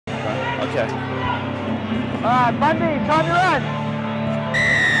Okay. All right, Bundy, time to run.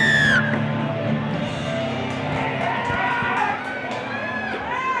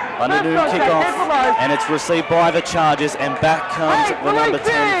 Bundy kick-off, and it's received by the Chargers, and back comes the number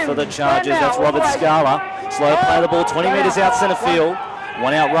 10 for the Chargers. That's Robert Scala. Slow play the ball, 20 metres out centre field.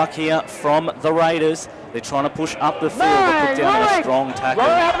 One out ruck here from the Raiders. They're trying to push up the field, but put down a strong tackle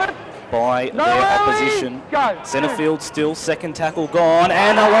by their opposition. Centre field still, second tackle gone,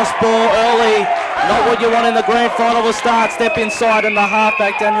 and a lost ball early. Not what you want in the grand final to start. Step inside, and the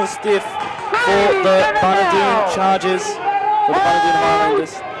halfback, Daniel Stiff, for the Bundoon Chargers, for the Bundoon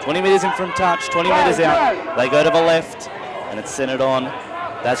Highlanders. 20 metres in from touch, 20 metres out. They go to the left, and it's centred on.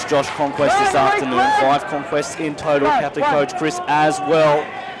 That's Josh Conquest this afternoon. 5 conquests in total. Captain Coach Chris as well.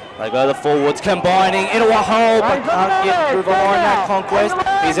 They go the forwards, combining into a hole, but can't get through the line. That Conquest.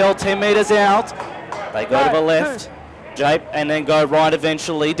 He's held 10 metres out. They go to the left, Jape, and then go right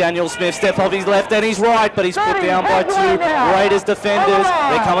eventually. Daniel Smith steps off his left and he's right, but he's put down by 2 Raiders defenders.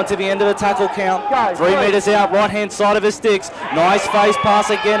 They're coming to the end of the tackle count. 3 metres out, right hand side of his sticks. Nice face pass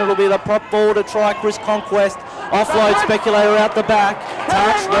again. It'll be the prop ball to try Chris Conquest. Offload speculator out the back.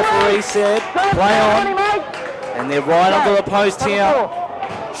 Touch, referee said. Play on. And they're right under the post here.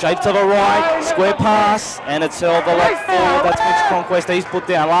 Shape to the right, square pass, and it's held the left forward. That's Mitch Conquest. He's put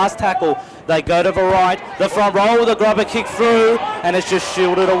down. Last tackle. They go to the right. The front row with a grubber kick through, and it's just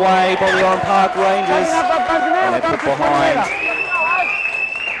shielded away by the Oran Park Rangers. And they put behind.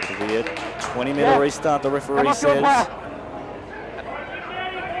 It'll be a 20-metre restart, the referee says.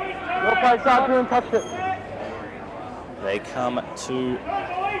 They come to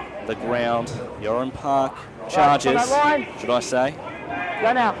the ground. The Oran Park Chargers, should I say?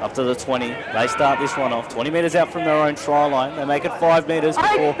 Up to the 20. They start this one off. 20 metres out from their own try line. They make it 5 metres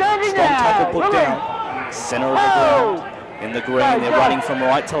before strong tackle put down. Centre of the ground in the green. They're running from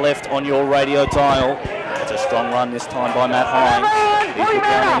right to left on your radio dial. It's a strong run this time by Matt Hines. He put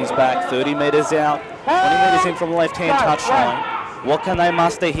down on his back. 30 metres out. 20 metres in from the left-hand touch line. What can they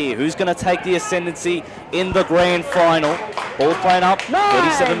muster here? Who's going to take the ascendancy in the grand final? Ball playing up.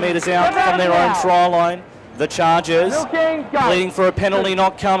 37 metres out from their own try line. The Chargers pleading for a penalty,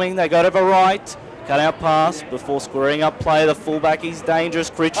 not coming. They go to the right. Cut out pass before squaring up play. The fullback is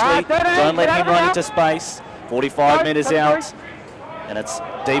dangerous. Critchley, don't let him run into space. 45 metres out. And it's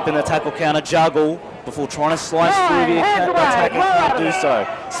deep in the tackle counter. Juggle before trying to slice through the attack and can't do so.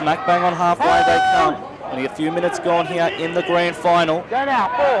 Smack bang on halfway they come. Only a few minutes gone here in the grand final.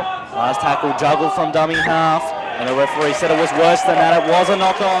 Last tackle, Juggle from dummy half. And the referee said it was worse than that. It was a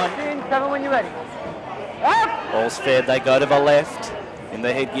knock on. When you're ready. Ball's fed, they go to the left. In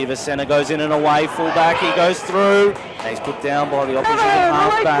the headgear, the centre goes in and away. Fullback, he goes through. And he's put down by the opposition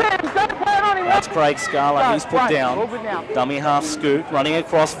halfback. That's Craig Scala, he's put down. Dummy half scoop, running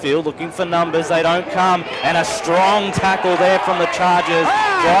across field, looking for numbers. They don't come. And a strong tackle there from the Chargers.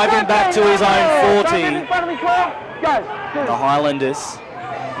 Driving back to his own 40. The Highlanders.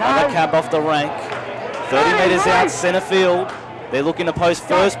 Another cab off the rank. 30 metres out, centre field. They're looking to post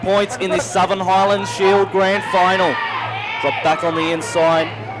first points in this Southern Highlands Shield Grand Final. Drop back on the inside.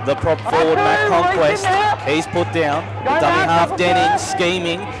 The prop forward, Matt Conquest. He's put down. The dummy half, Denning,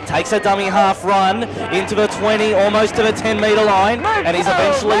 scheming. Takes a dummy half run into the 20, almost to the 10-metre line. And he's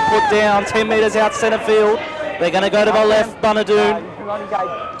eventually put down 10 metres out centre field. They're going to go to the left, Bundoon.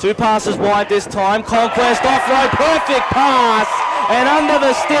 2 passes wide this time. Conquest offload, perfect pass. And under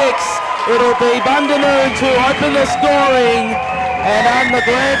the sticks, it'll be Bundoon to open the scoring. And on the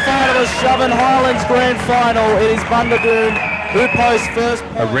grand final of Southern Highlands Grand Final, it is Bundoon who posts first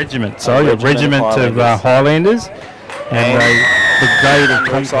point. A regiment of Highlanders. And the grade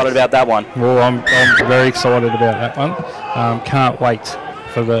of I'm excited about that one. Well, I'm very excited about that one. Can't wait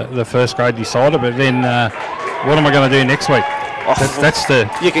for the first grade decider. But then what am I going to do next week? That's the...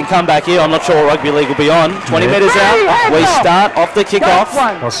 You can come back here. I'm not sure what rugby league will be on. 20 metres out. We start off the kick-off.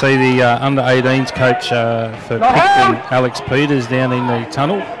 I'll see the under-18s coach for Picton, Alex Peters, down in the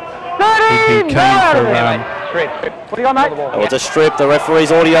tunnel. He'd be keen for... What do you got, mate? Oh, it's a strip. The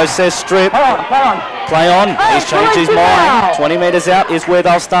referee's audio says strip. Play on. He's changed his mind. 20 metres out is where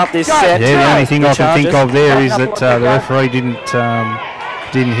they'll start this set. Yeah, the only thing I can think of there is that the referee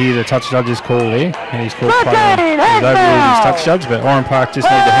didn't hear the touch judge's call there, and he's called play on. He's overruled his touch judge, but Oran Park just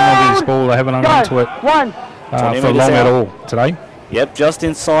need to hang on to this ball. They haven't hung on to it for long at all today. Yep, just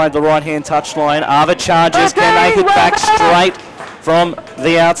inside the right-hand touchline are the Chargers. Can they hit back straight from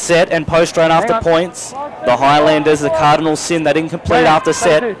the outset and post straight after points? The Highlanders, the Cardinals sin that incomplete after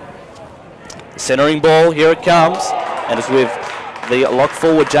set. Centering ball, here it comes, and it's with the lock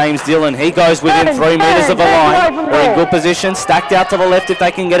forward, James Dillon. He goes within 3 metres of the line. They're in good position, stacked out to the left if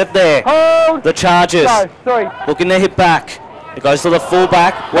they can get it there. The Chargers looking to hit back. It goes to the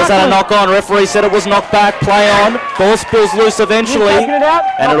fullback. Was that a knock on? Referee said it was knocked back. Play on. Ball spills loose eventually,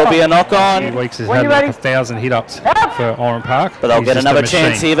 and it'll be a knock on. 2 weeks has had like 1,000 hit-ups for Oran Park. But they'll get another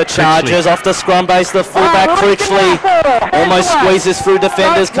chance here. The Chargers off the scrum base. The fullback Critchley almost squeezes through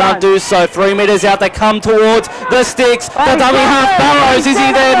defenders. Can't do so. 3 metres out. They come towards the sticks. The dummy half Barrows. Is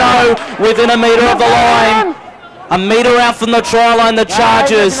he there? No. Within a metre of the line. A metre out from the try line, the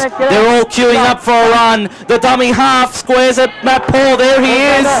Chargers. They're all queuing up for a run. The dummy half squares it. Matt Paul, there he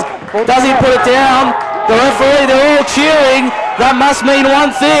is. Does he put it down? The referee, they're all cheering. That must mean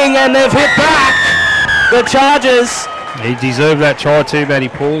one thing, and they've hit back. The Chargers. He deserved that try too, Matty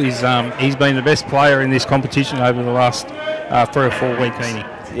Paul. He's been the best player in this competition over the last 3 or 4 weeks, ain't he?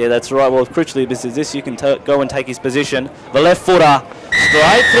 Yeah, that's right. Well, if Critchley misses this, you can go and take his position. The left footer,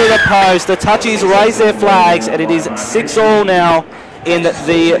 straight through the post. The touchies raise their flags, and it is 6-all now in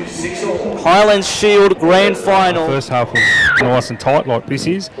the Highlands Shield Grand Final. The first half was nice and tight like this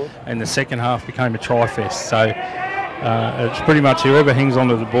is, and the second half became a try-fest. So it's pretty much whoever hangs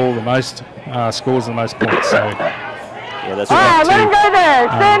onto the ball the most scores the most points. So. Yeah, that's right. Let him go there.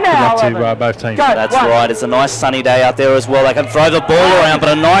 Stand now. To both teams. That's right. It's a nice sunny day out there as well. They can throw the ball around, but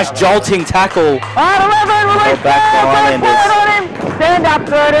a nice jolting tackle. Back the Highlanders. Stand up,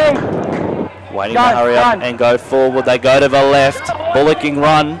 30. Waiting to hurry up and go forward. They go to the left. Bullocking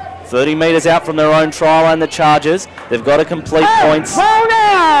run. 30 metres out from their own try line, the Chargers. They've got to complete points. Ball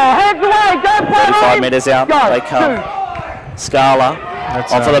now. Heads away. Go 35 metres out. They come. Scala.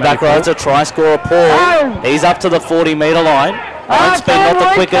 On for the back row, it's a try scorer, Paul. He's up to the 40-metre line. Own speed not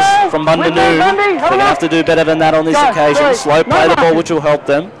the quickest from Bundanoon. They're going to have to do better than that on this occasion. Slow play the ball, which will help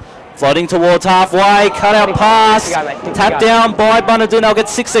them. Floating towards halfway, cut out pass. Tap down by Bundanoon. They'll get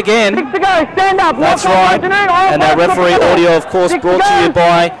 6 again. That's right. And that referee audio, of course, brought to you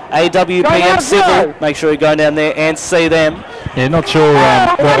by AWPM Civil. Make sure you go down there and see them. Yeah, not sure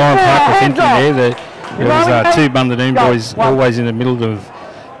what Oran Park were thinking there. There was 2 Bundanoon boys always in the middle of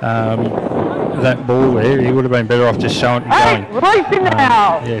that ball there. He would have been better off just showing it and going.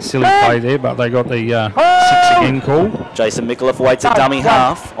 Yeah, silly play there, but they got the 6 again call. Jason Micallef waits a dummy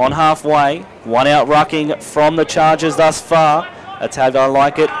half on halfway. 1 out rucking from the Chargers thus far. That's how they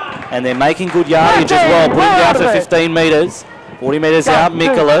like it. And they're making good yardage as well. Putting down for 15 metres. 40 metres out,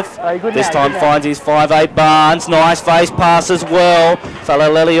 Micallef. This time finds his 5'8 Barnes. Nice face pass as well.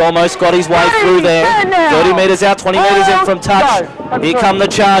 Falaleli almost got his way through there. 30 metres out, 20 metres in from touch. Here come the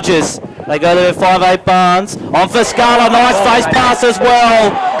Chargers. They go to their 5'8 Barnes. On for Scala, nice face pass as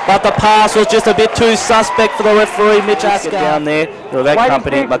well. But the pass was just a bit too suspect for the referee, Mitch Asker. Down there, the event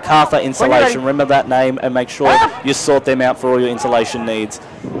company, MacArthur Insulation. Remember that name and make sure you sort them out for all your insulation needs.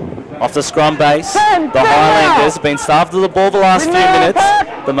 Off the scrum base, the Highlanders have been starved of the ball the last few minutes.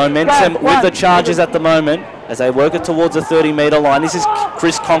 The momentum with the Chargers at the moment as they work it towards the 30-metre line. This is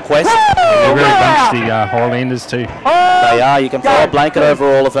Chris Conquest. They're very bunched, the Highlanders too. They are. You can throw a blanket over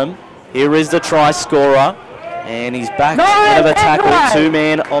all of them. Here is the try scorer. And he's back into the tackle.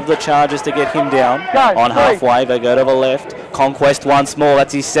 2-man of the Chargers to get him down. On halfway, they go to the left. Conquest once more.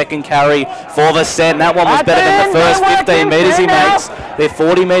 That's his second carry for the set. And that one was better than the first 15 metres he makes. They're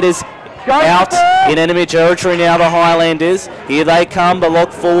 40 metres out in enemy territory now, the Highlanders. Here they come, the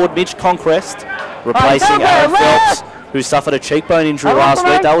lock forward, Mitch Conquest, replacing Aaron Phelps, who suffered a cheekbone injury last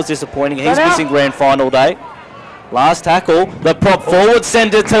week. That was disappointing. He's missing grand final day. Last tackle, the prop forward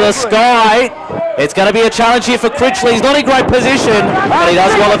sends it to the sky. It's going to be a challenge here for Critchley. He's not in great position, but he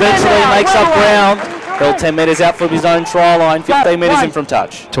does well eventually. He makes up ground. Held 10 metres out from his own try line, 15 metres in from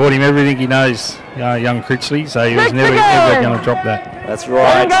touch. Taught him everything he knows, young Critchley, so he was never ever going to drop that. That's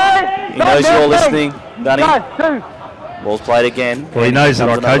right. He knows you're listening, Dunny. Ball's played again. Well, he knows that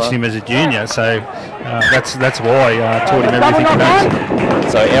I coached him as a junior, so that's why I taught him everything he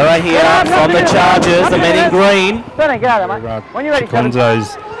knows. So error here from the Chargers, the men in green.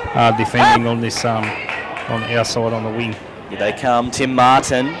 Chiconzo's defending on this on the outside on the wing. Here they come. Tim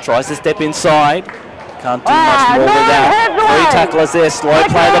Martin tries to step inside. Can't do much more with that. 3 tacklers there. Slow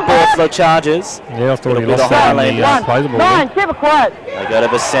play the ball for the Chargers. Yeah, I thought he lost that on the play the ball. They go to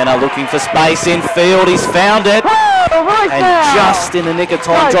the centre looking for space in field. He's found it. And just in the nick of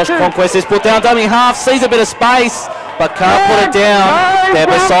time, Josh Conquest is put down. Dummy half, sees a bit of space, but can't put it down. They're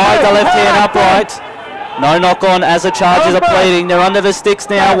beside the left-hand upright. No knock on as the Chargers are pleading. They're under the sticks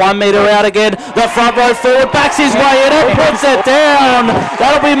now. 1 metre out again. The front row forward backs his way in and puts it down.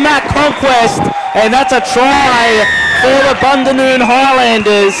 That'll be Matt Conquest. And that's a try for the Bundanoon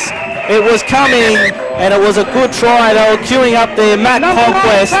Highlanders. It was coming, and it was a good try. They were queuing up there. Matt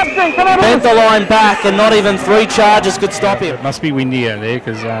Conquest bent the line back, and not even 3 charges could stop him. It must be windy out there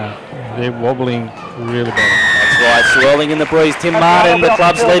because they're wobbling really bad. That's right, swirling in the breeze. Tim Martin, the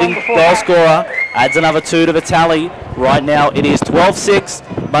club's leading goal scorer, adds another 2 to the tally. Right now it is 12-6,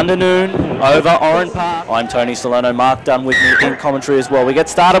 Bundanoon over Oran Park. I'm Tony Salerno, Mark Dunn with me in commentary as well. We get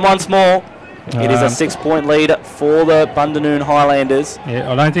started once more. It is a 6-point lead for the Bundanoon Highlanders.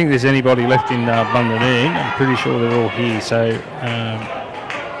 Yeah, I don't think there's anybody left in Bundanoon. I'm pretty sure they're all here. So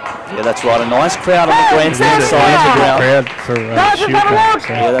yeah, that's right. A nice crowd on the grandstand side of the ground. Crowd for Shield.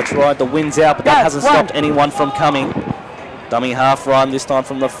 So. Yeah, that's right. The wind's out, but that hasn't stopped anyone from coming. Dummy half run, this time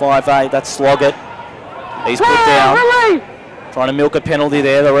from the 5'8". That's Sloggett. He's put down. Trying to milk a penalty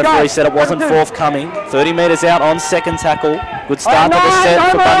there. The referee said it wasn't forthcoming. 30 metres out on second tackle. Good start to the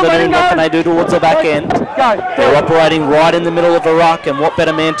set for Bundanoon. What can they do towards the back end? They're operating right in the middle of the ruck, and what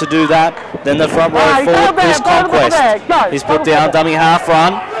better man to do that than the front row forward, Chris Conquest. He's put down, dummy half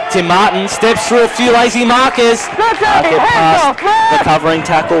run. Tim Martin steps through a few lazy markers. Get past the covering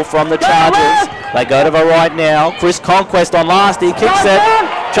tackle from the Chargers. They go to the right now. Chris Conquest on last. He kicks it.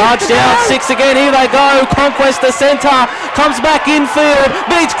 Charge down, 6 again, here they go. Conquest the centre, comes back infield,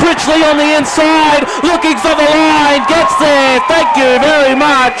 beats Critchley on the inside, looking for the line, gets there, thank you very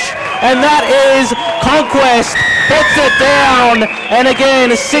much. And that is Conquest, puts it down, and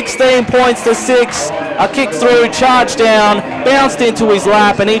again 16 points to 6. A kick through, charge down, bounced into his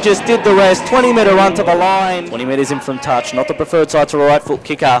lap, and he just did the rest. 20-metre run to the line. 20 metres in from touch, not the preferred side to a right foot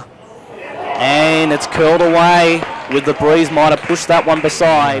kicker. And it's curled away with the breeze, might have pushed that one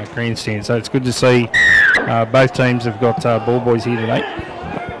beside. Greenstein, so it's good to see both teams have got ball boys here today.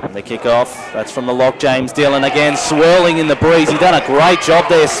 And the kick off, that's from the lock, James Dillon again, swirling in the breeze. He's done a great job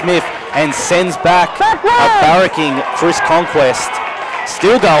there, Smith, and sends back a barracking Chris Conquest.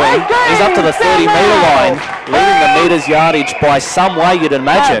 Still going, he's up to the 30-metre line, leading the metres yardage by some way, you'd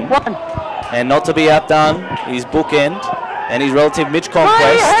imagine. And not to be outdone, he's bookend. And his relative Mitch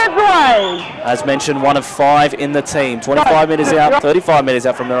Conquest, as mentioned, 1 of 5 in the team. 25 metres out, 35 metres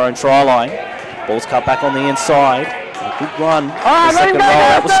out from their own try line. Ball's cut back on the inside. A good run. The second roll,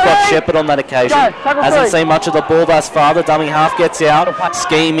 that was Scott Shepherd on that occasion. Hasn't seen much of the ball thus far. The dummy half gets out.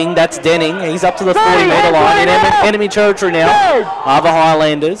 Scheming, that's Denning. He's up to the 40-metre line in enemy territory now. Are the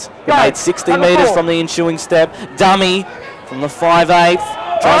Highlanders, who made 60 metres from the ensuing step. Dummy from the 5'8".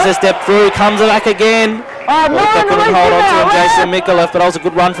 Tries to step through, comes back again. They couldn't hold on to him, Jason Mikulev, but that was a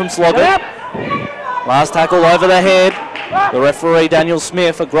good run from Sloggett. Last tackle over the head. The referee, Daniel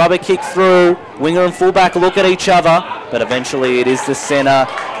Smith, a grubber kick through. Winger and fullback look at each other, but eventually it is the centre,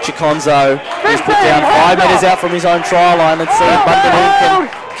 Chiconzo, who's put down 5 metres out from his own try line. Let's see if Bundanoon can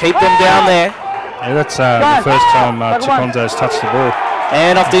keep them down there. Yeah, that's the first time Chiconzo's touched the ball.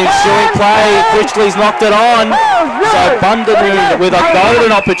 And off the ensuing play, Critchley's knocked it on. So Bundanoon with a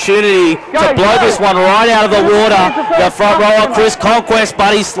golden opportunity to blow this one right out of the water. The front rower, Chris Conquest,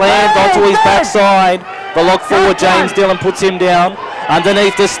 but he slammed onto his backside. The lock forward, James Dillon, puts him down.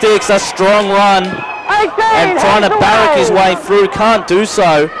 Underneath the sticks, a strong run. And trying to barrack his way through, can't do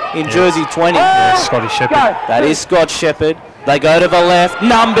so in jersey 20. Yeah, Scotty Shepherd. That is Scott Shepherd. They go to the left,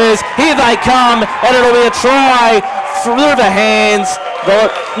 numbers, here they come, and it'll be a try through the hands. The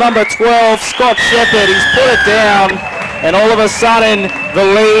number 12, Scott Shepherd, he's put it down, and all of a sudden the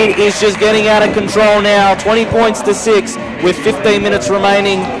lead is just getting out of control now. 20 points to 6 with 15 minutes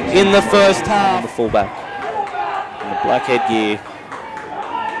remaining in the first half. The fullback in the black headgear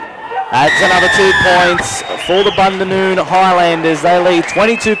adds another 2 points for the Bundanoon Highlanders. They lead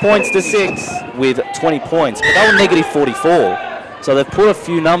 22 points to 6 with 20 points, but they were negative 44, so they've put a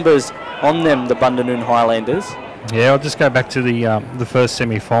few numbers on them, the Bundanoon Highlanders. Yeah, I'll just go back to the first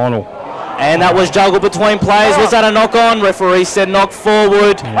semi-final. And that was juggled between players. Was that a knock-on? Referee said knock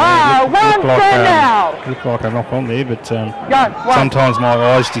forward. Yeah, looked like a knock-on there, but sometimes my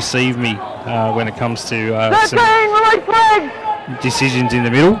eyes deceive me when it comes to some decisions in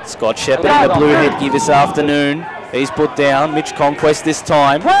the middle. Scott Shepherd in the blue headgear this afternoon. He's put down. Mitch Conquest this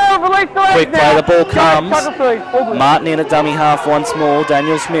time. Quick play, the ball comes. Martin in a dummy half once more.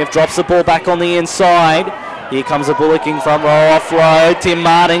 Daniel Smith drops the ball back on the inside. Here comes a bullocking front row offload. Tim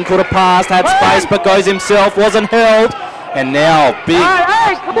Martin could have passed, had space, but goes himself, wasn't held. And now big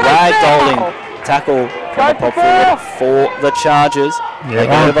ragdolling tackle from the pop forward for the Chargers. Yeah,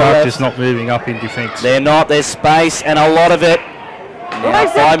 Oran Park just not moving up in defence. They're not, there's space and a lot of it. Now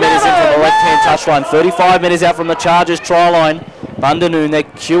 5 metres in from the left-hand touchline, 35 metres out from the Chargers try line. Bundanoon, they're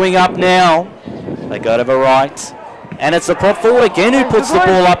queuing up now. They go to the right. And it's the prop forward again who puts the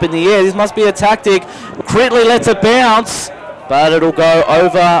ball up in the air. This must be a tactic. Critley lets it bounce, but it'll go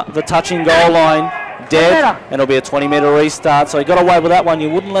over the touching goal line, dead, and it'll be a 20-metre restart. So he got away with that one. You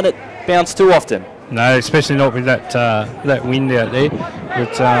wouldn't let it bounce too often. No, especially not with that wind out there.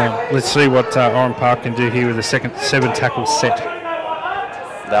 But let's see what Oran Park can do here with the second 7 tackle set.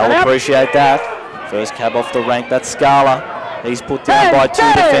 They'll appreciate that. First cab off the rank, that's Scala. He's put down by 2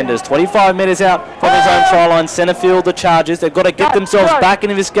 defenders. 25 metres out from his own try line. Centre field, the Chargers. They've got to get themselves back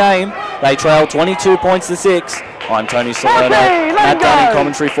into this game. They trail 22 points to 6. I'm Tony Salerno. Matt Dunning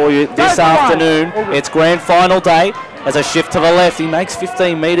commentary for you this afternoon. It's grand final day. As a shift to the left, he makes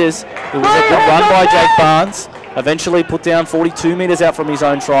 15 metres. It was a good run by Jake Barnes. Eventually put down 42 metres out from his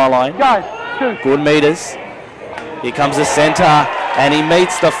own try line. Good metres. Here comes the centre, and he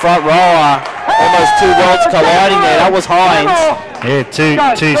meets the front rower. Almost 2 worlds colliding there. That was Hines. Yeah, two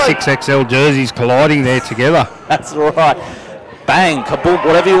 6XL jerseys colliding there together. That's right. Bang, kaboom,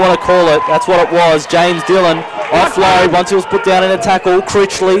 whatever you want to call it. That's what it was. James Dillon offload once he was put down in a tackle.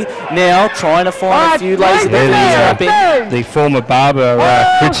 Critchley now trying to find a few lazy bits. The former barber,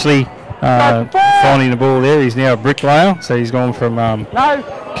 Critchley, finding the ball there. He's now a bricklayer, so he's gone from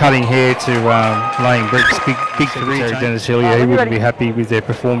cutting hair to laying bricks. Big career. Dennis Hillier, he wouldn't be happy with their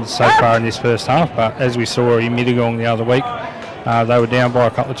performance so far in this first half, but as we saw in Mittagong the other week, they were down by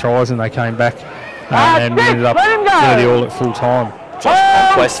a couple of tries and they came back and we ended up 30 all at full time.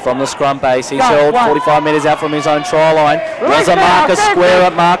 Conquest from the scrum base. He's held 45 metres out from his own try line. Was a marker, square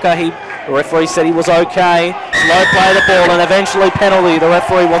up marker. The referee said he was okay. Slow play the ball and eventually penalty. The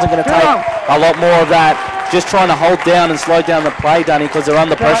referee wasn't going to take a lot more of that. Just trying to hold down and slow down the play, Dunny, because they're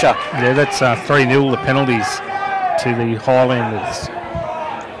under pressure. Yeah, that's 3-0 the penalties to the Highlanders.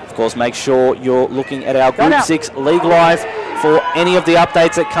 Of course, make sure you're looking at our Group 6 League Live for any of the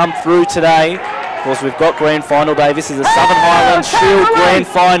updates that come through today. Of course, we've got Grand Final Day. This is the Southern Highlands Shield Grand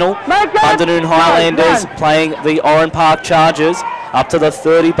Final. Bundanoon Highlanders playing the Oran Park Chargers. Up to the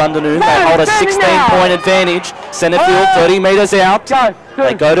 30 Bundanoon. They hold a 16-point advantage. Centre field, 30 metres out.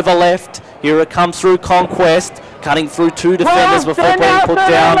 They go to the left. Here it comes through Conquest. Cutting through 2 defenders before being put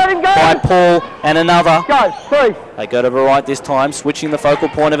down by Paul and another. They go to the right this time, switching the focal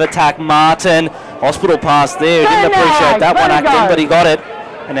point of attack. Martin, hospital pass there. Didn't appreciate that one, Acton, but he got it.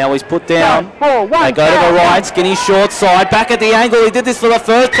 And now he's put down. They go to the right, skinny short side. Back at the angle. He did this for the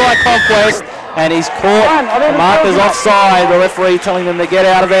first try, Conquest. And he's caught. The marker's offside. The referee telling them to get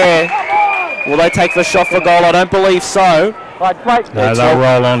out of there. Will they take the shot for goal? I don't believe so. No, they'll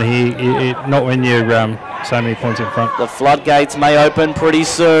roll on here. Not when you're so many points in front. The floodgates may open pretty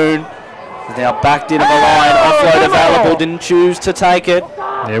soon. He's now backed into the line. Offload available. Didn't choose to take it.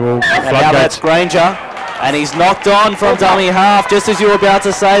 Yeah, well, and now that's Granger. And he's knocked on from dummy half. Just as you were about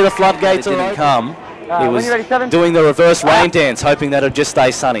to say, the floodgates didn't come. He was doing the reverse rain dance, hoping that it'd just stay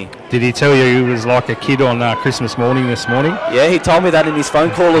sunny. Did he tell you he was like a kid on Christmas morning this morning? Yeah, he told me that in his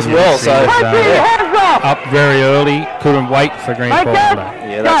phone call as well. So up very early, couldn't wait for Grand Final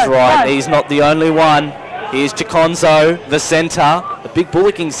Day. Yeah, that's right. He's not the only one. Here's Chiconzo, the centre, the big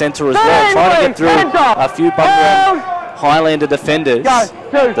bullocking centre as well, trying to get through a few Highlander defenders.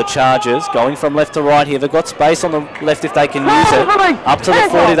 The Chargers going from left to right here. They've got space on the left if they can use it. Up to the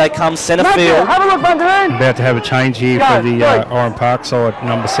 40 they come, centre field. About to have a change here for the Oran Park side.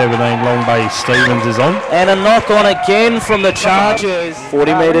 Number 17, Long Bay Stevens is on. And a knock on again from the Chargers.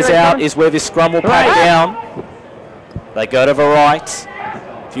 40 metres out is where this scrum will pack down. They go to the right.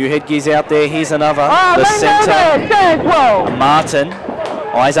 A few headgears out there. Here's another. The centre, Martin,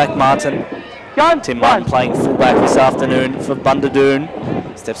 Isaac Martin. Tim Martin playing fullback this afternoon for Bundadoon.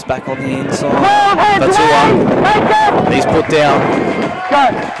 Steps back on the inside. Batua. He's put down.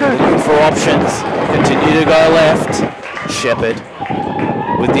 Looking for options. Continue to go left. Shepherd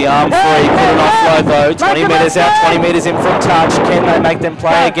with the arm free. Put an offload though. 20 metres out, 20 metres in from touch. Can they make them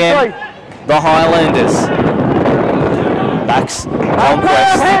play again? The Highlanders. Backs,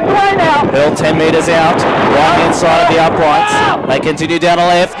 Conquest, Hill 10 metres out, right hand side of the uprights. They continue down the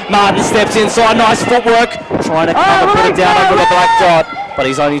left. Martin steps inside, nice footwork, trying to put it down over the black dot, but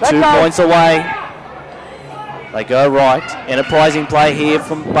he's only 2 points away. They go right, enterprising play here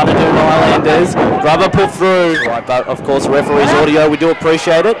from Bundadoon Highlanders. Rubber put through. Right, but of course referee's audio, we do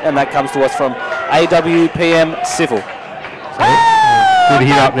appreciate it, and that comes to us from AWPM Civil. Good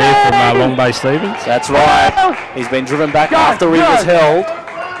hit up there from Long Bay Stevens. That's right. He's been driven back after he was held.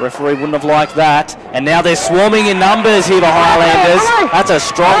 Referee wouldn't have liked that. And now they're swarming in numbers here, the Highlanders. That's a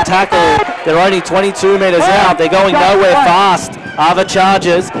strong tackle. They're only 22 metres out. They're going nowhere fast. Are the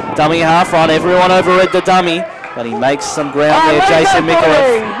Chargers. Dummy half run. Everyone overread the dummy. but he makes some ground there. Jason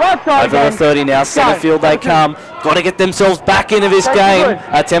Mikulev over the 30 now. Centre field they come. Got to get themselves back into this game.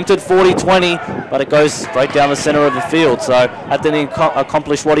 Attempted 40-20, but it goes straight down the centre of the field. So that didn't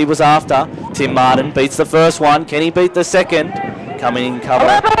accomplish what he was after. Tim Martin beats the first one. Can he beat the second? Coming in cover.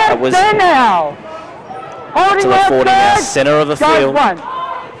 That was to the 40 now. Centre of the field.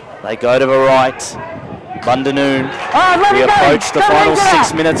 They go to the right. Bundanoon. We approach the final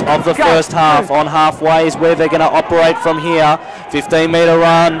 6 minutes of the first half. On halfway is where they're going to operate from here. 15-metre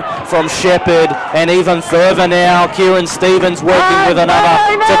run from Shepherd, and even further now. Kieran Stevens working with another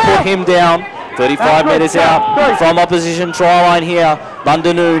to put him down. 35 metres out from opposition try line here.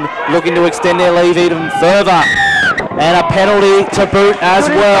 Bundanoon looking to extend their lead even further. And a penalty to boot as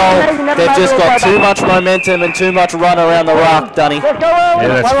well. They've just got too much momentum and too much run around the ruck, Dunny. Yeah,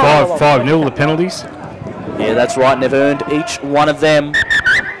 that's 5-0 the penalties. Yeah, that's right, and they've earned each one of them.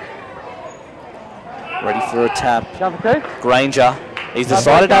 Ready for a tap. Granger. He's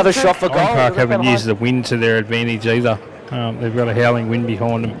decided to have a shot for goal. Park haven't used the wind to their advantage either. They've got a howling wind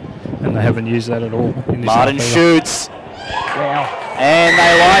behind them, and they haven't used that at all. Martin shoots. And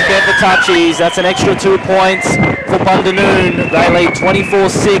they like it, the touchies. That's an extra 2 points for Bundanoon. They lead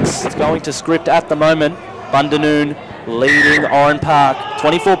 24-6. It's going to script at the moment. Bundanoon leading Oran Park.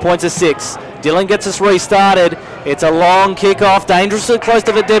 24 points to 6. Dylan gets us restarted. It's a long kick-off, dangerously close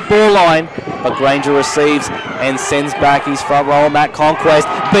to the dead ball line. But Granger receives and sends back his front rower, Matt Conquest.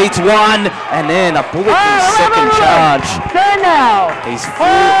 Beats one, and then a bullet second charge. He's full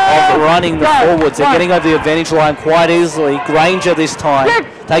of running the forwards. They're getting over the advantage line quite easily. Granger this time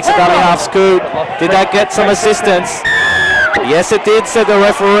takes a dummy half scoot. Did that get some assistance? Yes, it did, said the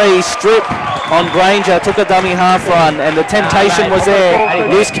referee. Strip on Granger, took a dummy half run, and the temptation was there.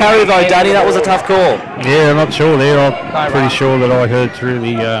 Loose carry though, Danny, that was a tough call. Yeah, I'm not sure there. I'm pretty sure that I heard through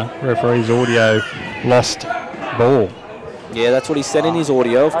the referee's audio, lost ball. Yeah, that's what he said in his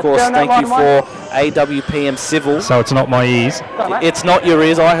audio. Of course, thank you for AWPM Civil. So it's not my ears. It's not your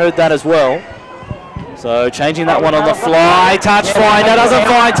ears, I heard that as well. So changing that one on the fly, touch fine, that doesn't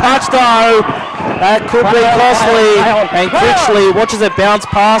find touch though. That could be costly, and Critchley watches it bounce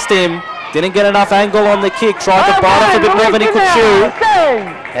past him. Didn't get enough angle on the kick, tried to bite off a bit more than he could chew,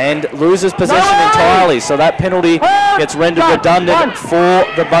 and loses possession entirely. So that penalty gets rendered redundant for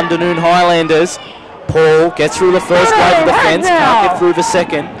the Bundanoon Highlanders. Paul gets through the first wave of defence, can't get through the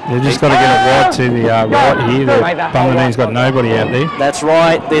second. They've just got to get it wide to the right here. The Bundanoon's got nobody out there. That's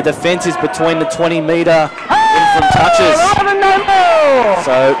right, their defence is between the 20-metre in from touches.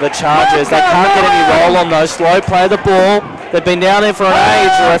 So the Chargers, they can't get any roll on those. Slow play the ball. They've been down there for an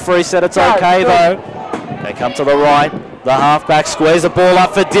age. The referee said it's okay though. They come to the right. The halfback squares the ball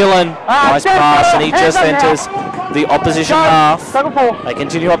up for Dylan. Nice pass, and he just enters the opposition half. They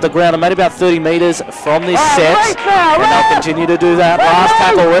continue up the ground and made about 30 metres from this set, and they'll continue to do that. Last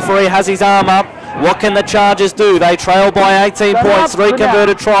tackle, referee has his arm up. What can the Chargers do? They trail by 18 points, 3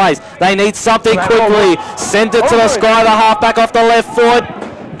 converted tries. They need something quickly. Send it to the sky, the halfback off the left foot.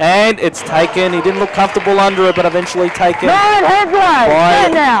 And it's taken. He didn't look comfortable under it, but eventually taken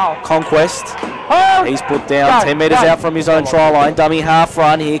by Conquest. He's put down 10 metres out from his own try line. Dummy half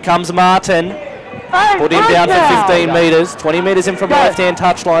run. Here comes Martin. Put him down for 15 metres. 20 metres in from the left-hand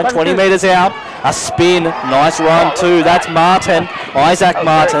touchline. 20 metres out. A spin. Nice run too. That's Martin. Isaac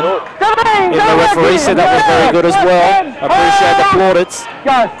Martin. Even the referee said that was very good as well. Appreciate the plaudits.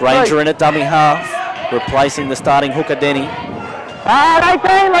 Granger in at dummy half. Replacing the starting hooker Denny. And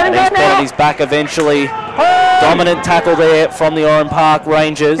he's got his back eventually. Dominant tackle there from the Oran Park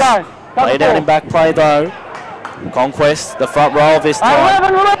Rangers. Play down in back play though. Conquest, the front row this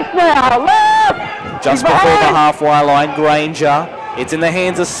time. Just before the halfway line, Granger. It's in the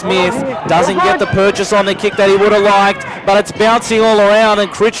hands of Smith. Doesn't get the purchase on the kick that he would have liked, but it's bouncing all around,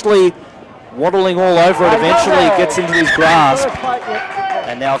 and Critchley waddling all over it. Eventually gets into his grasp.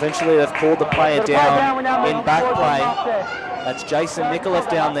 And now eventually they've called the player down in back play. That's Jason Mikulev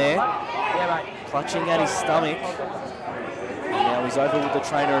down there, clutching at his stomach. And now he's over with the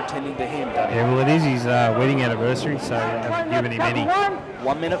trainer attending to him. Yeah, well, it is his wedding anniversary, so they haven't given him any.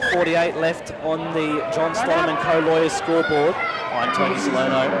 1 minute 48 left on the John Stoneman Co-Lawyers scoreboard. I'm Tony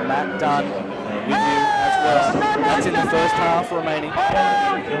Salerno, Matt Dunn with you as well. That's in the first half remaining. The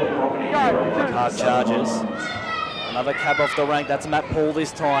Park Chargers. Another cab off the rank. That's Matt Paul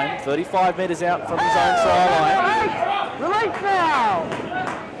this time. 35 metres out from his own try line. Release now!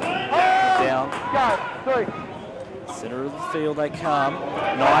 Down. Centre of the field they come.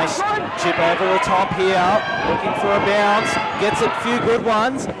 Nice chip over the top here. Looking for a bounce. Gets a few good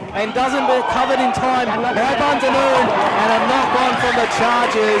ones. And doesn't get covered in time by Bundanoon. And a knock on from the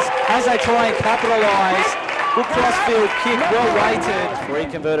Chargers as they try and capitalise. Good cross-field kick, well weighted.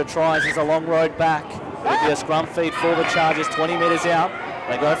 3 converted tries is a long road back. With a scrum feed for the Chargers, 20 metres out.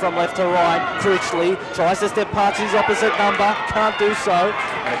 They go from left to right. Critchley tries to step past his opposite number, can't do so.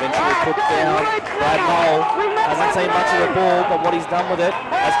 And eventually put down Brad Mole. Hasn't seen much of the ball, but what he's done with it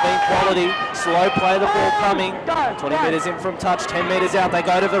has been quality. Slow play, the ball coming. 20 metres in from touch, 10 metres out. They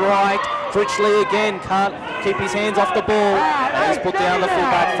go to the right. Critchley again can't keep his hands off the ball. And he's put down the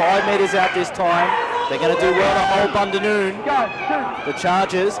fullback, 5 metres out this time. They're going to do well to hold Bundanoon. The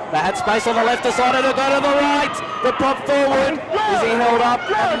Chargers, they had space on the left side and they go to the right. The pop forward, is he held up?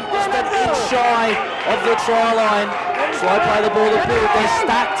 Just an inch shy of the try line. Slow play the ball to Bill. They're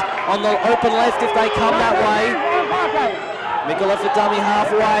stacked on the open left if they come that way. Mickle left the dummy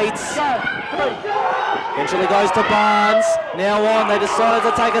half waits. Eventually goes to Barnes. Now on, they decided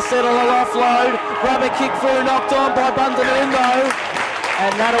to take a settle or offload. Grab a kick through, knocked on by Bundanoon though.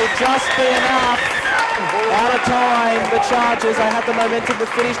 And that'll just be enough. Out of time, the Chargers, they had the momentum to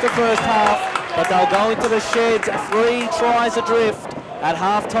finish the first half, but they'll go into the sheds 3 tries adrift. At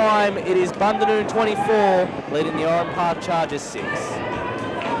half time, it is Bundanoon 24, leading the Oran Park Chargers 6.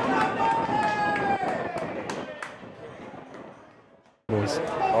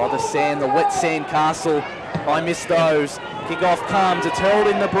 Oh, the sand, the wet sand castle. I missed those. Kick-off comes, it's held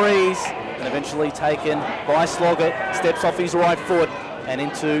in the breeze, and eventually taken by Sloggett. Steps off his right foot and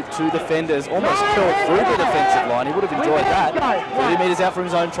into 2 defenders. Almost curled through the defensive line. He would have enjoyed that. 30 metres out from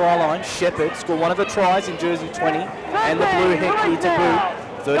his own try line. Shepherd scored one of the tries in jersey 20, and the blue Hecky to boot.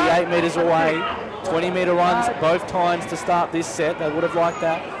 38 metres away. 20-metre runs both times to start this set. They would have liked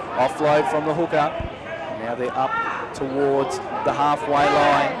that. Offload from the hooker. Now they're up towards the halfway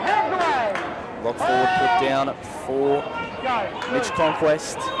line. Lock forward, put down for Mitch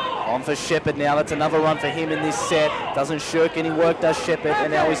Conquest. On for Shepherd now. That's another run for him in this set. Doesn't shirk any work, does Shepherd.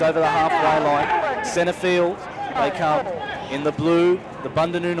 And now he's over the halfway line. Centre field, they come. In the blue, the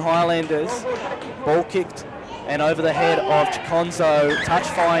Bundanoon Highlanders. Ball kicked and over the head of Chiconzo. Touch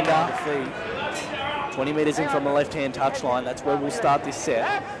finder for 20 metres in from the left-hand touchline. That's where we'll start this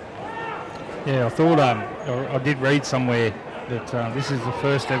set. Yeah, I thought I did read somewhere that this is the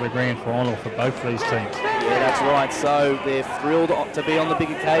first ever grand final for both these teams. Yeah, that's right. So they're thrilled to be on the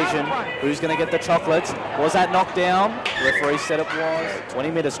big occasion. Who's going to get the chocolates? Was that knocked down? The referee said it was.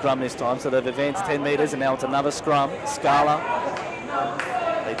 20-metre scrum this time, so they've advanced 10 metres, and now it's another scrum. Scala.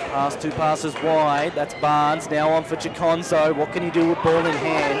 They pass 2 passes wide. That's Barnes. Now on for Chiconzo. What can he do with ball in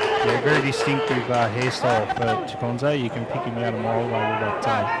hand? Yeah, very distinctive hairstyle for Chiconzo. You can pick him out a mile away with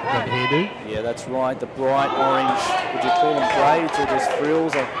that hairdo. Yeah, that's right. The bright orange, would you call them braids or just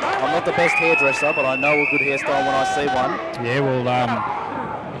frills? I'm not the best hairdresser, but I know a good hairstyle when I see one. Yeah,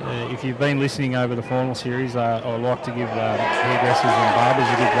 well, if you've been listening over the final series, I like to give hairdressers and barbers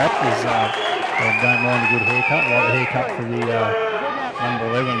a good rap because they don't mind a good haircut. I like the haircut for the number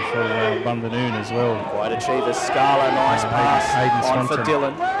 11 for Bundanoon as well. Quite achiever. Scala, nice pass on for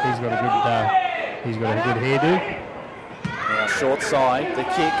Dylan. He's got a good hairdo. Now short side, the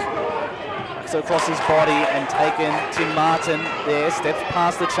kick. So across his body and taken Tim Martin there, steps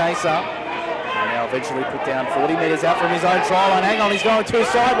past the chaser. And now eventually put down 40 metres out from his own try line. Hang on, he's going 2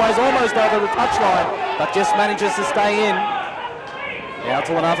 sideways, almost over the touchline, but just manages to stay in. Now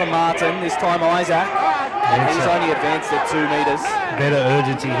to another Martin, this time Isaac. And he's only advanced at 2 metres. Better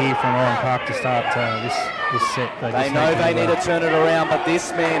urgency here from Oran Park to start this set. They know they need to turn it around, but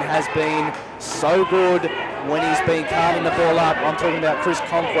this man has been so good when he's been carving the ball up. I'm talking about Chris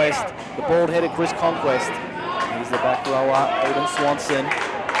Conquest, the bald-headed Chris Conquest. He's the back rower, Aiden Swanson.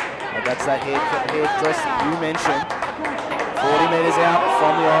 And that's that headdress you mentioned. 40 metres out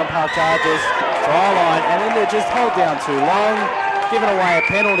from the Oran Park Chargers try line, and then they're just held down too long, giving away a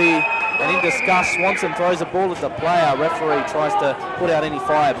penalty. And in disgust, Swanson throws the ball at the player. Referee tries to put out any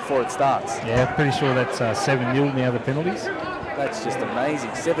fire before it starts. Yeah, pretty sure that's 7-0 now, the penalties. That's just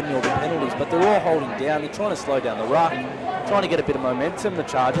amazing. 7-0 the penalties, but they're all holding down. They're trying to slow down the ruck, trying to get a bit of momentum, the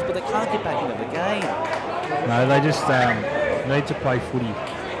Chargers, but they can't get back into the game. No, they just need to play footy.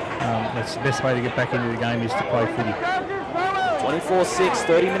 That's the best way to get back into the game is to play footy. 24-6,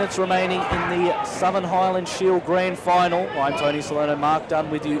 30 minutes remaining in the Southern Highlands Shield Grand Final. I'm Tony Salerno, Mark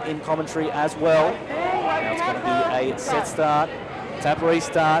Dunn with you in commentary as well. Now it's going to be a set start, tap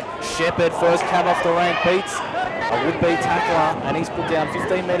restart. Shepherd, first cab off the rank, beats a would-be tackler, and he's put down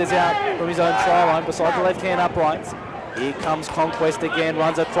 15 metres out from his own try line beside the left-hand uprights. Here comes Conquest again,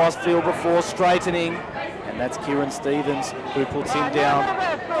 runs across field before straightening. And that's Kieran Stevens who puts him down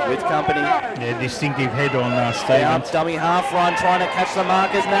with company. Yeah, distinctive head on Stevens. Dummy half run, trying to catch the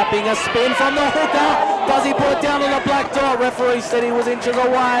markers, napping a spin from the hooker. Does he put it down on the black dot? Referee said he was inches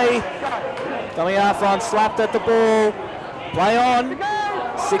away. Dummy half run, slapped at the ball. Play on.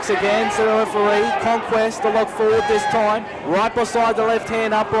 6 again, so the referee. Conquest, the look forward this time. Right beside the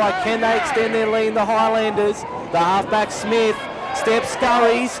left-hand upright. Can they extend their lead, the Highlanders? The halfback Smith. Step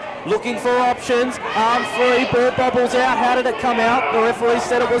scurries. Looking for options. Arm free. Ball bobbles out. How did it come out? The referee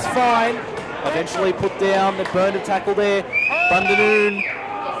said it was fine. Eventually put down. They burned a tackle there. Bundanoon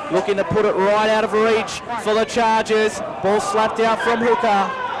looking to put it right out of reach for the Chargers. Ball slapped out from hooker.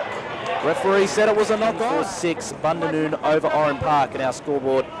 Referee said it was a knock-on. 6, Bundanoon over Oran Park in our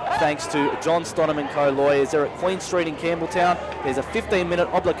scoreboard, thanks to John Stonham & Co. Lawyers. They're at Queen Street in Campbelltown. There's a 15-minute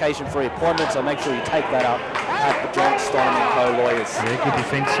obligation-free appointment, so make sure you take that up at the John Stonham & Co. Lawyers. Yeah, good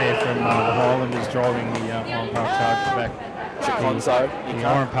defence there from the Highlanders driving the Oran Park Chargers back. Chiconzo. The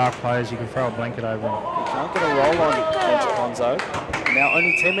Oran Park players, you can throw a blanket over them. You can't get a roll on Chiconzo. Now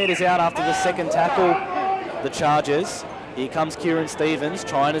only 10 metres out after the second tackle, the Chargers. Here comes Kieran Stevens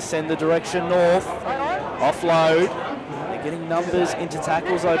trying to send the direction north. Offload. They're getting numbers into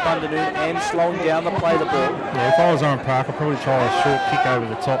tackles though, Bundanoon, and slowing down the play the ball. Yeah, if I was Oran Park, I'd probably try a short kick over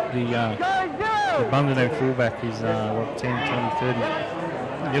the top. The Bundanoon fullback is 10, 20,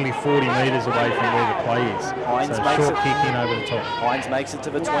 30, nearly 40 metres away from where the play is. Hines so makes short it, kick in over the top. Hines makes it to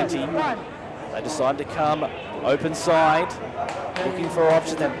the 20. They decide to come open side, looking for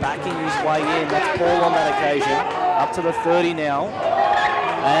options and backing his way in. That's Paul on that occasion. Up to the 30 now.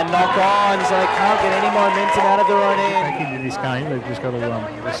 And knock on, so they can't get any momentum out of their own end. Back into this game, they've just got to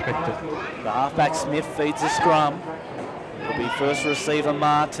respect it. The halfback Smith feeds the scrum. It'll be first receiver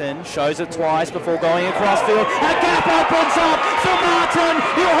Martin. Shows it twice before going across field. A gap opens up for Martin.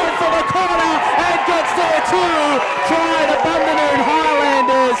 He'll head for the corner and gets there too. Try the Bundanoon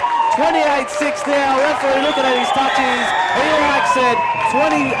Highlanders. 28-6 now. Referee looking at his touches. He likes it.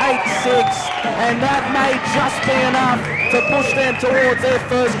 28-6. And that may just be enough to push them towards their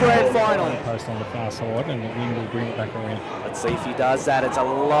first grand final. Post on the far side and the wind will bring it back around. Let's see if he does that. It's a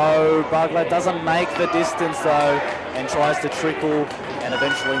low bugler. Doesn't make the distance though, and tries to trickle and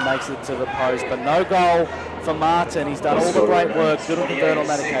eventually makes it to the post. But no goal for Martin. He's done all the great work. Couldn't convert on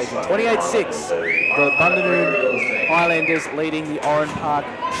that occasion. 28-6. The Bundanoon Highlanders leading the Oran Park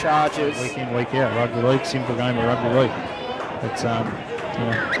Chargers. Week in, week out. Rugby league, simple game of rugby league. It's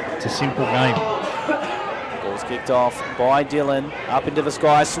it's a simple game. Ball's kicked off by Dylan. Up into the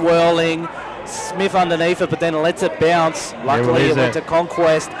sky, swirling. Smith underneath it, but then lets it bounce. Luckily, it went to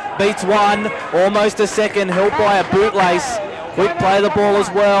Conquest. Beats one, almost a second, held by a bootlace. Quick play the ball as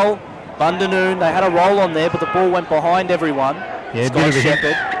well. Bundanoon, they had a roll on there, but the ball went behind everyone. Yeah,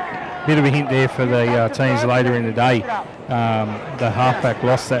 bit of a hint there for the teams later in the day. The halfback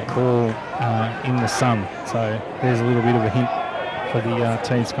lost that ball in the sun, so there's a little bit of a hint for the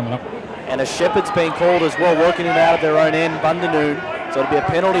teams coming up. And a Shepherd's been called as well, working it out of their own end, Bundanoon. So it'll be a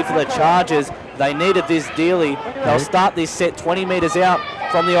penalty for the Chargers. They needed this dearly. They'll start this set 20 metres out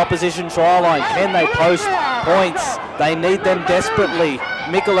from the opposition try line. Can they post points? They need them desperately.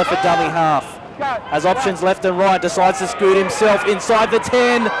 Mikola for dummy half. Has options left and right, decides to scoot himself inside the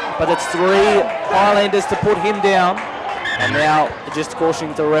 10, but it's 3 Highlanders to put him down. And now just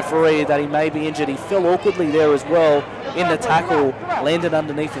cautioning the referee that he may be injured. He fell awkwardly there as well in the tackle, landed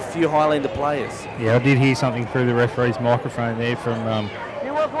underneath a few Highlander players. Yeah, I did hear something through the referee's microphone there from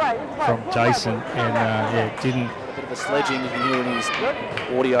Jason, and yeah, didn't. A bit of a sledging you can hear in his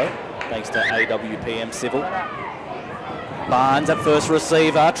audio, thanks to AWPM Civil. Barnes at first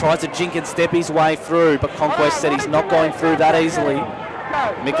receiver, tries to jink and step his way through, but Conquest said he's not going through that easily.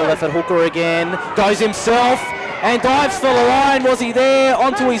 Mikolev at hooker again, goes himself and dives for the line. Was he there?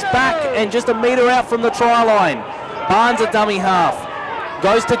 Onto his back and just a metre out from the try line. Barnes at dummy half,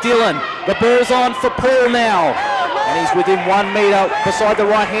 goes to Dylan. The ball's on for Paul now, and he's within 1 metre beside the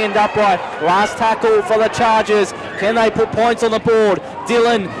right hand upright. Last tackle for the Chargers. Can they put points on the board?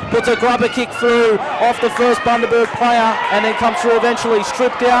 Dylan puts a grubber kick through off the first Bundaberg player and then comes through eventually,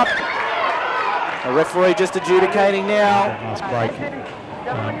 stripped out. The referee just adjudicating now. Nice break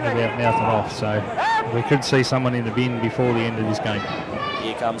without mouthing off, so we could see someone in the bin before the end of this game.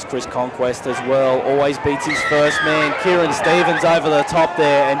 Here comes Chris Conquest as well, always beats his first man. Kieran Stevens over the top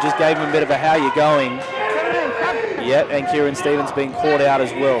there and just gave him a bit of a how you going. Yep, and Kieran Stevens being caught out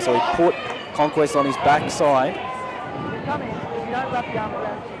as well, so he put Conquest on his backside.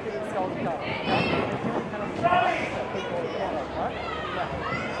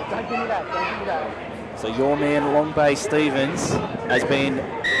 So your man Long Bay Stevens has been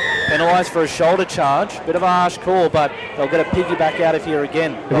penalised for a shoulder charge. Bit of a harsh call, but they'll get a piggyback out of here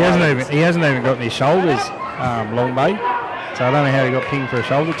again. But he hasn't even got any shoulders, Long Bay. So I don't know how he got pinged for a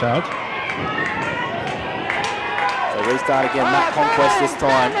shoulder charge. So restart again, Matt Conquest this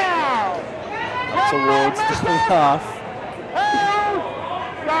time. towards the half.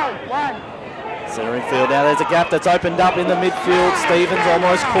 Centering field. Now there's a gap that's opened up in the midfield. Stevens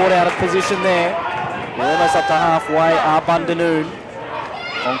almost caught out of position there. We're almost up to halfway. Bundanoon.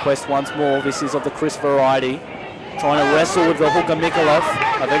 Conquest once more. This is of the Chris variety. Trying to wrestle with the hooker Mikulov.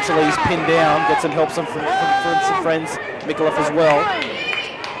 Eventually he's pinned down. Gets some help from some friends. Mikulov as well.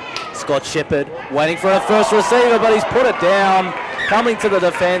 Scott Shepherd waiting for a first receiver, but he's put it down. Coming to the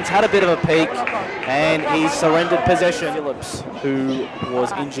defence, had a bit of a peek, and he's surrendered possession. Phillips, who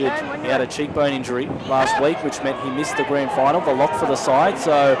was injured, he had a cheekbone injury last week, which meant he missed the grand final, the lock for the side,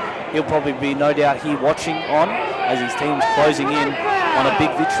 so he'll probably be no doubt here watching on as his team's closing in on a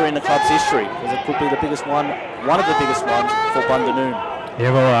big victory in the club's history, because it could be the biggest one of the biggest ones for Bundanoon.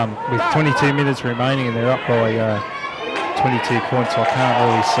 Yeah, well, with 22 minutes remaining and they're up by 22 points, I can't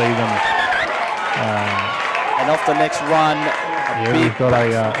really see them. And off the next run, we've got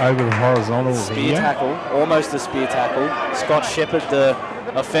a over the horizontal spear tackle, almost a spear tackle. Scott Shepherd, the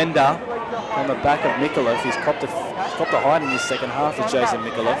offender, on the back of Mikulov. He's copped a hide in his second half as Jason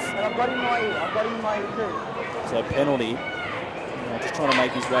Mikulov. So penalty. Just trying to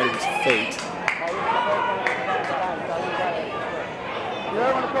make his way to his feet.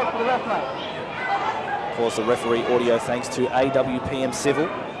 Of course, the referee audio thanks to AWPM Civil.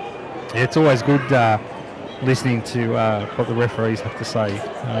 Yeah, it's always good listening to what the referees have to say.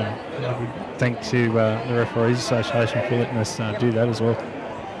 Thanks to the Referees Association for letting us do that as well.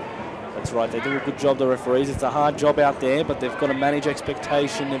 That's right, they do a good job, the referees. It's a hard job out there, but they've got to manage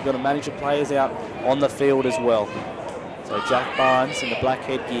expectation. They've got to manage the players out on the field as well. So Jack Barnes in the black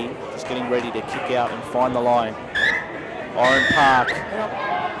headgear, just getting ready to kick out and find the line. Oran Park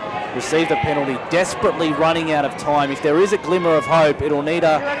received a penalty, desperately running out of time. If there is a glimmer of hope, it'll need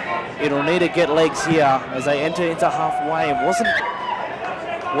to get legs here as they enter into halfway. It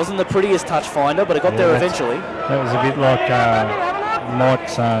wasn't the prettiest touch finder, but it got there eventually. That was a bit like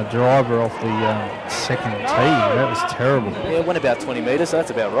Mike's driver off the second tee. That was terrible. Yeah, it went about 20 metres, so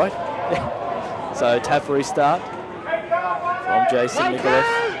that's about right. So tap for restart from Jason Mikulov.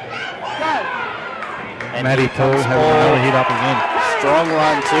 And Matty Paul having another hit up again. Strong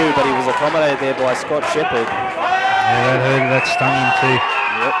run too, but he was accommodated there by Scott Shepherd. Yeah, that stung him too.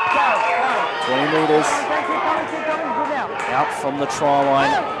 Yep. 20 metres out from the try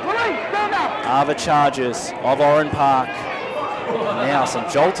line are the charges of Oran Park. Now some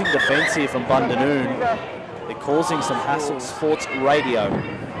jolting defence here from Bundanoon. They're causing some hassle. Sports Radio.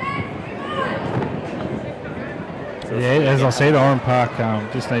 Yeah, as I said, Oran Park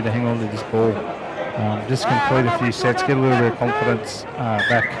just need to hang on to this ball. Just complete a few sets, get a little bit of confidence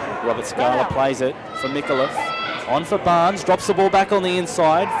back. Robert Scala plays it for Mikulov. On for Barnes, drops the ball back on the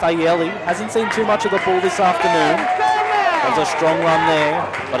inside. Fayeli hasn't seen too much of the ball this afternoon. There's a strong run there,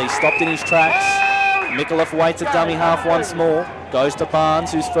 but he stopped in his tracks. Mikulov waits at dummy half once more. Goes to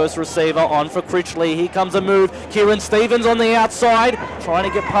Barnes, who's first receiver. On for Critchley. Here comes a move. Kieran Stevens on the outside, trying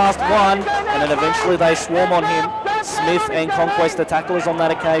to get past one, and then eventually they swarm on him. Smith and Conquest, the tacklers on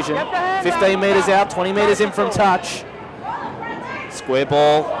that occasion. 15 metres out, 20 metres in from touch. Square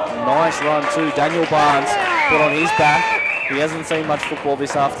ball. Nice run too. Daniel Barnes put on his back. He hasn't seen much football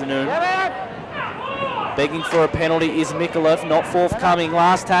this afternoon. Begging for a penalty is Mikulov, not forthcoming.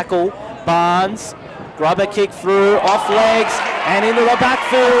 Last tackle, Barnes. Grubber kick through, off legs, and into the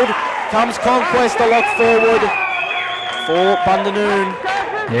backfield comes Conquest, a lock forward for Bundanoon.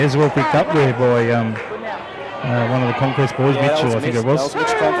 Yeah, it's well picked up there by one of the Conquest boys, Mitchell, I think it was. That was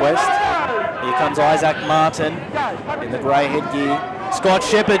Mitch Conquest. Here comes Isaac Martin in the grey headgear. Scott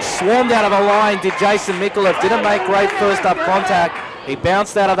Shepherd swarmed out of a line, did Jason Mikulov, didn't make great first up contact. He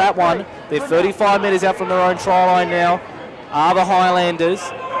bounced out of that one. They're 35 metres out from their own try line now. Are the Highlanders.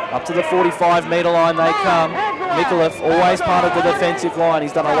 Up to the 45-metre line they come. Mikulov, always part of the defensive line.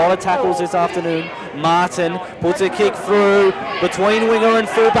 He's done a lot of tackles this afternoon. Martin puts a kick through between winger and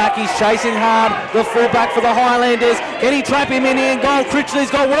fullback. He's chasing hard. The fullback for the Highlanders. Can he trap him in the end goal? Critchley's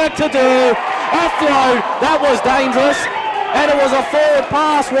got work to do. Offload. That was dangerous. And it was a forward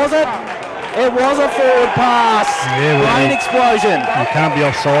pass, was it? It was a forward pass. Yeah, well, Rain explosion. You can't be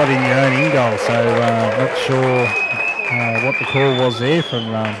offside in your own in goal, so not sure what the call was there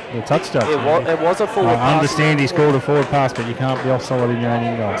from the touch judge. It was a forward pass. I understand he scored a forward pass, but you can't be offside in your own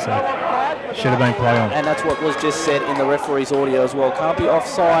in goal, so should have been play on. And that's what was just said in the referee's audio as well. Can't be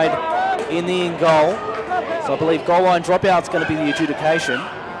offside in the in goal. So I believe goal line dropout's going to be the adjudication.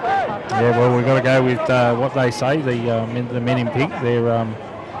 Yeah, well, we've got to go with what they say, the men in pink.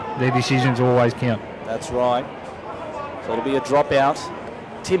 Their decisions always count. That's right. So it'll be a dropout.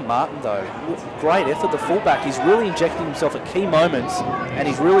 Tim Martin, though, great effort. The fullback, he's really injecting himself at key moments, and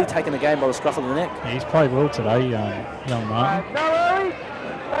he's really taken the game by the scruff of the neck. Yeah, he's played well today, young Martin.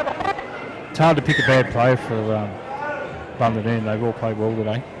 It's hard to pick a bad player for Bundanon. They've all played well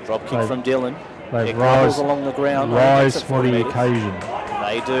today. Drop kick from Dylan. They've rise along the ground. Rise for the occasion.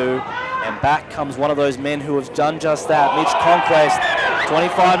 They do. And back comes one of those men who has done just that. Mitch Conquest,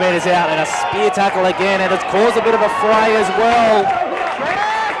 25 metres out, and a spear tackle again, and it's caused a bit of a fray as well.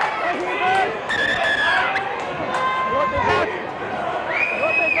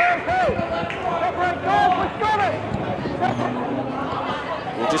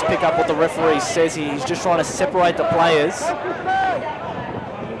 We'll just pick up what the referee says. He's just trying to separate the players.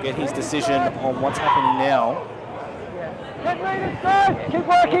 We'll get his decision on what's happening now. Keep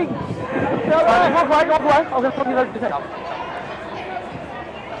working. Walk away. I'm going to talk you those to take.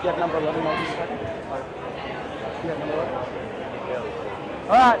 You have number 11.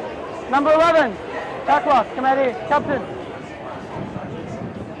 All right, number 11. Tackler, come out here. Captain.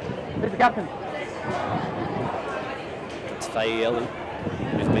 Who's the captain? It's Faye Ellie,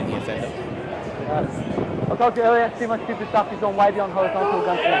 who's been the offender. I told you earlier, too much stupid stuff. He's gone way beyond horizontal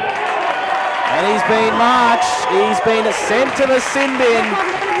guns. And he's been marched. He's been sent to the sin bin.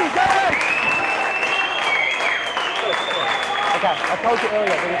 Okay, I told you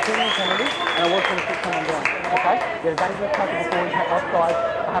earlier, there were too many penalties, and I was going to put someone down. Okay? There's dangerous tackle before we take offside.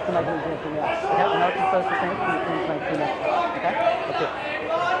 I have to make an example now. Okay? I know it's the first attempt, but you can make 2 minutes. Okay? That's it.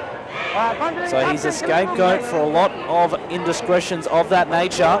 So he's a scapegoat for a lot of indiscretions of that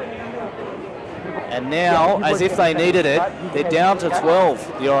nature. And now, as if they needed it, they're down to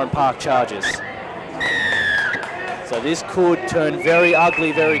 12, the Oran Park Chargers. So this could turn very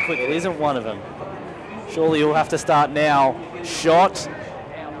ugly very quickly. It isn't one of them. Surely he'll have to start now. Shot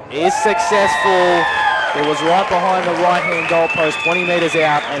is successful. It was right behind the right-hand goalpost, 20 metres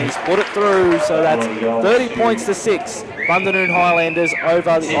out, and he's put it through. So that's 30 points to 6. Bundanon Highlanders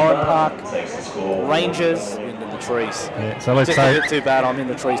over the Oran Park Rangers in the trees. Yeah, so let's just hope, a bit too bad I'm in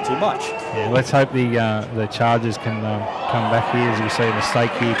the trees too much. Yeah, let's hope the Chargers can come back here, as we see a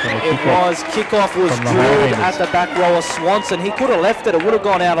mistake here. Kickoff was drilled at the back row of Swanson. He could have left it. It would have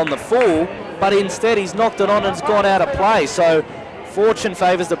gone out on the full, but instead he's knocked it on and it's gone out of play. So fortune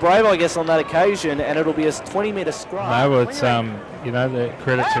favours the brave, I guess, on that occasion, and it'll be a 20-metre scrum. No, it's the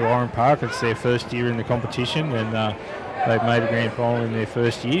credit to Oran Park. It's their first year in the competition, and they've made a grand final in their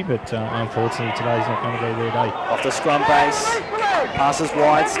first year, but unfortunately today's not going to be their day. Off the scrum base, passes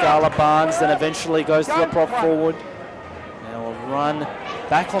wide, Scala Barnes, then eventually goes to the prop forward. Now a run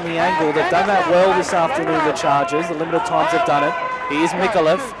back on the angle. They've done that well this afternoon, the Chargers. The limited times they've done it. Here's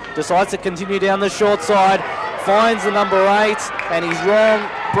Mikulev, decides to continue down the short side, finds the number 8, and he's wrong.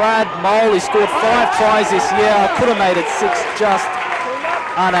 Brad Mole, he scored 5 tries this year, could have made it 6, just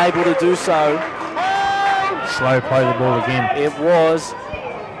unable to do so. Slow play the ball again. It was.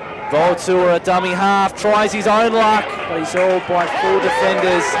 Voltua, a dummy half, tries his own luck, but he's held by 4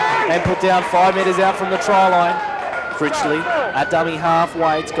 defenders and put down 5 metres out from the try line. Critchley at dummy half,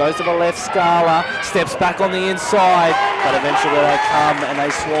 waits, goes to the left, Scala, steps back on the inside, but eventually they come and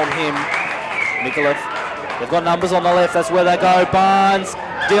they swarm him. Mikulev, they've got numbers on the left, that's where they go. Barnes,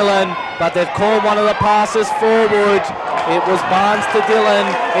 Dylan, but they've called one of the passes forward. It was Barnes to Dylan.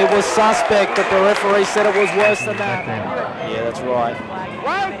 It was suspect, but the referee said it was worse than that. Yeah, that's right.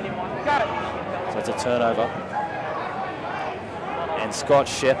 So it's a turnover. And Scott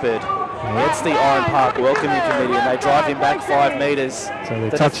Shepherd gets the Oran Park Welcoming Committee, and they drive him back 5 metres. So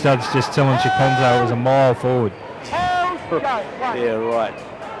the touch judge just telling Chiconzo it was a mile forward. Yeah, right.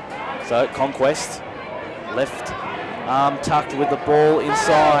 So Conquest, left arm tucked with the ball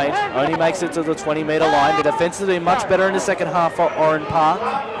inside, only makes it to the 20-metre line. The defence has been much better in the second half for Oran Park.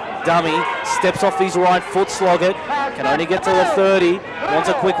 Dummy steps off his right foot, Sloggett can only get to the 30, wants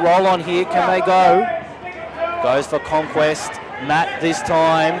a quick roll on here, can they go? Goes for Conquest, Matt this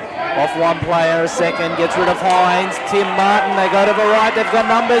time, off one player a second, gets rid of Hines, Tim Martin, they go to the right, they've got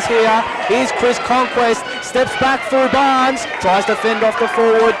numbers here. Here's Chris Conquest, steps back through Barnes, tries to fend off the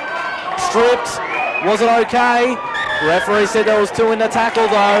forward, stripped, was it okay? Referee said there was 2 in the tackle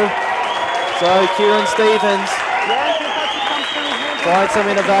though. So Kieran Stevens tried some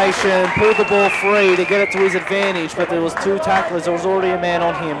innovation, pulled the ball free to get it to his advantage, but there was 2 tacklers, there was already a man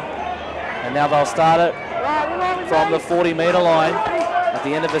on him. And now they'll start it from the 40-metre line. At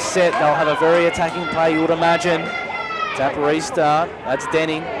the end of the set, they'll have a very attacking play, you would imagine. Tap restart, that's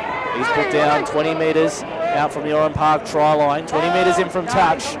Denning. He's put down 20 metres out from the Oran Park try line, 20 metres in from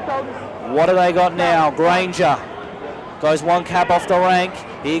touch. What do they got now? Granger goes 1 cap off the rank.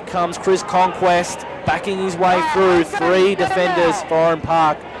 Here comes Chris Conquest. backing his way through. 3 defenders for Oran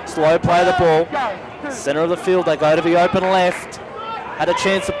Park. Slow play the ball. Centre of the field, they go to the open left. Had a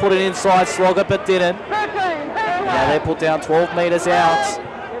chance to put it inside Slogger, but didn't. Now they're put down 12 metres out.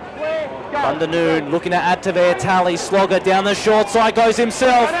 Bundanoon looking to add to their tally. Slogger down the short side goes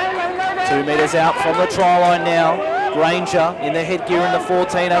himself. 2 metres out from the try line now. Granger in the headgear in the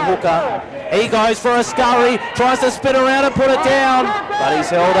 14 at hooker. He goes for a scurry, tries to spin around and put it down, but he's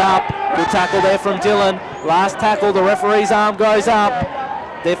held up. Good tackle there from Dylan. Last tackle, the referee's arm goes up.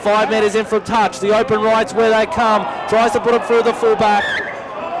 They're 5 metres in from touch. The open right's where they come. Tries to put it through the fullback.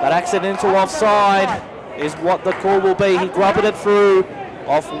 That accidental offside is what the call will be. He grubbed it through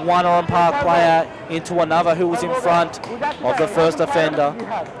off one Oran Park player into another who was in front of the first offender.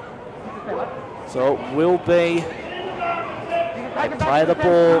 So it will be, they play the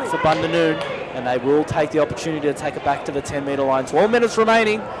ball for Bundanoon and they will take the opportunity to take it back to the 10 metre line. 12 minutes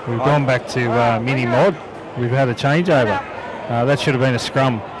remaining. We've gone back to mini mod. We've had a changeover. That should have been a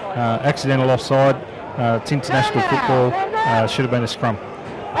scrum. Accidental offside. It's international football. Should have been a scrum.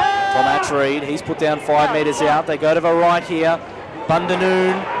 Tom Atreed, he's put down 5 metres out. They go to the right here.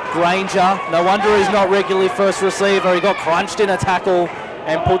 Bundanoon, Granger. No wonder he's not regularly first receiver. He got crunched in a tackle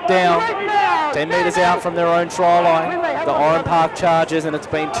and put down. 10 metres out from their own try line. The Oran Park Chargers, and it's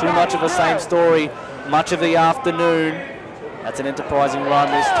been too much of the same story much of the afternoon. That's an enterprising run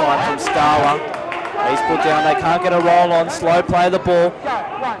this time from Scala. He's put down, they can't get a roll on. Slow play the ball.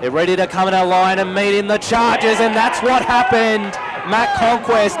 They're ready to come in a line and meet in the Chargers, and that's what happened. Matt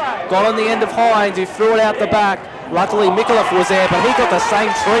Conquest got on the end of Hines, who threw it out the back. Luckily Mikulev was there, but he got the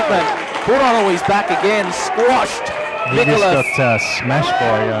same treatment. Put on his back again, squashed. He just got smashed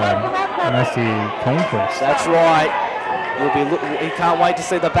by Matthew Conquest. That's right. He can't wait to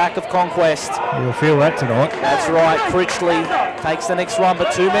see the back of Conquest. You'll feel that tonight. That's right. Critchley takes the next run,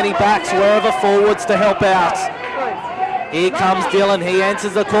 but too many backs wherever forwards to help out. Here comes Dylan. He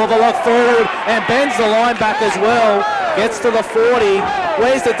answers the call, the lock forward and bends the line back as well. Gets to the 40.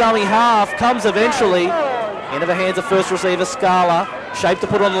 Where's the dummy half? Comes eventually. Into the hands of first receiver Scala. Shape to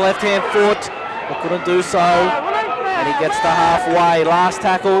put on the left-hand foot, but couldn't do so. And he gets to halfway. Last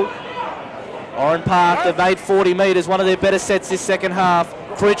tackle. Oran Park, they've made 40 metres, one of their better sets this second half.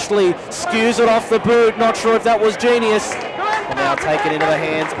 Critchley skews it off the boot, not sure if that was genius. And now taken into the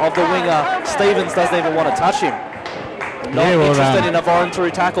hands of the winger. Stevens doesn't even want to touch him. Not interested in a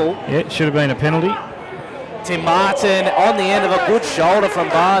voluntary tackle. Yeah, it should have been a penalty. Tim Martin on the end of a good shoulder from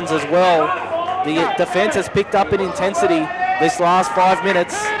Barnes as well. The defence has picked up in intensity this last 5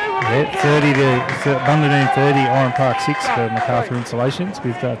 minutes. Yeah, 30 to Bundanoon 30, Oran Park 6 for MacArthur Installations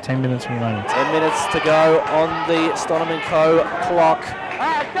with 10 minutes remaining. 10 minutes to go on the Stonham & Co clock.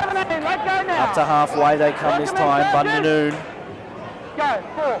 Up to halfway they come this time. Bundanoon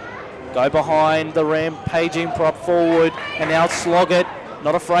go behind the rampaging prop forward and now slog it.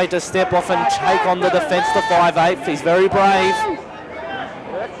 Not afraid to step off and take on the defence to 5'8". He's very brave.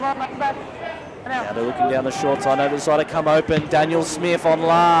 Now they're looking down the short side, over the side to come open. Daniel Smith on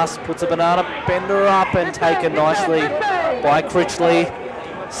last, puts a banana bender up and taken nicely by Critchley.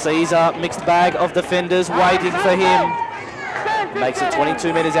 Caesar, mixed bag of defenders waiting for him. Makes it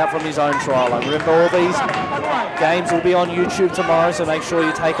 22 metres out from his own try line. Remember, all these games will be on YouTube tomorrow, so make sure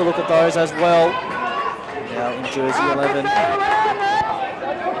you take a look at those as well. Now in jersey 11.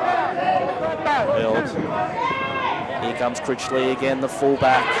 Build. Here comes Critchley again, the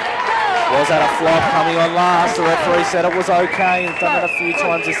fullback. Was that a flop coming on last? The referee said it was okay. He's done it a few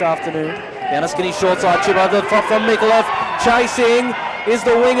times this afternoon. Down a skinny short side chip over the top from Mikulev. Chasing is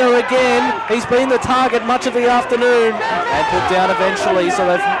the winger again. He's been the target much of the afternoon and put down eventually. So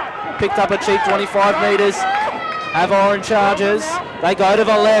they've picked up a cheap 25 metres. Have Oran Chargers. They go to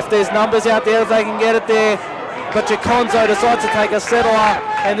the left. There's numbers out there if they can get it there. But Jaconzo decides to take a settler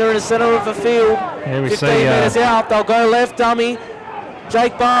and they're in the centre of the field. 15 metres out. They'll go left dummy.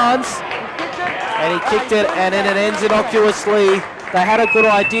 Jake Barnes. And he kicked it, and then it ends innocuously. They had a good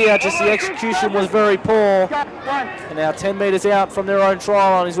idea, just the execution was very poor. And now 10 metres out from their own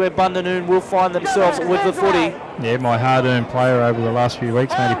try line is where Bundanoon will find themselves with the footy. Yeah, my hard-earned player over the last few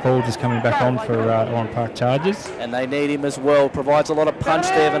weeks, Matty Paul, just coming back on for Oran Park Chargers. And they need him as well. Provides a lot of punch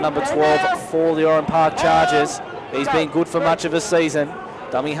there, the number 12 for the Oran Park Chargers. He's been good for much of the season.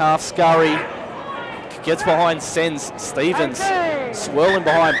 Dummy half scurry. Gets behind, sends Stevens swirling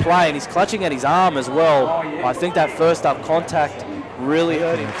behind play, and he's clutching at his arm as well. I think that first up contact really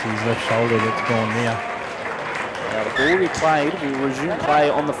hurt him. It's his left shoulder that's gone now. Now the ball will be played. We will resume play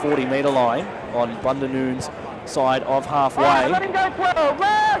on the 40 metre line on Bundanoon's side of halfway.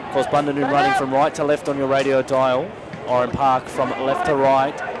 Of course, Bundanoon running from right to left on your radio dial. Oran Park from left to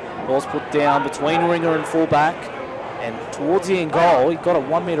right. Ball's put down between ringer and fullback. And towards the end goal, he got it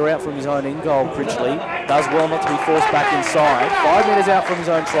 1 metre out from his own end goal, Critchley. Does well not to be forced back inside. 5 metres out from his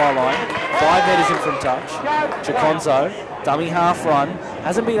own try line. 5 metres in from touch. Chiconzo, dummy half run.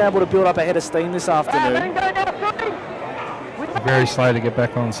 Hasn't been able to build up a head of steam this afternoon. Very slow to get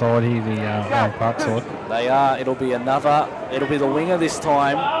back on side here, the Oran Park side. They are. It'll be the winger this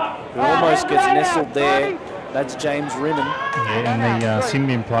time, who almost gets nestled there. That's James Rimmen. Yeah, and the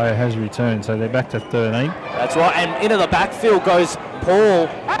Symbian player has returned, so they're back to 13. That's right, and into the backfield goes Paul.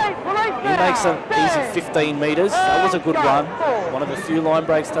 He makes an easy 15 metres. That was a good run. One of the few line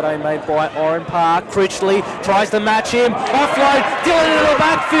breaks today made by Oran Park. Critchley tries to match him. Offload. Dylan into the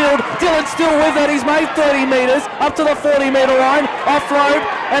backfield. Dylan still with it. He's made 30 metres up to the 40-metre line. Offload,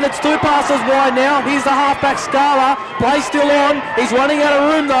 and it's 2 passes wide now. Here's the halfback Scala. Play still on. He's running out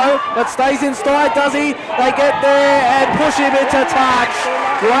of room though, but stays inside, does he? They get there and push him into touch.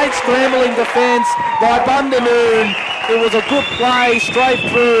 Great scrambling defence by Bundanoon. It was a good play straight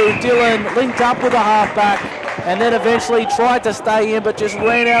through. Dylan linked up with the halfback and then eventually tried to stay in but just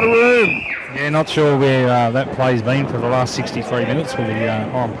ran out of room. Yeah, not sure where that play's been for the last 63 minutes for the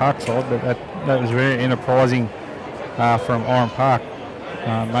Oran Park side, but that was very enterprising from Oran Park.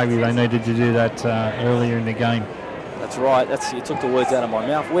 Maybe they needed to do that earlier in the game. That's right. You took the words out of my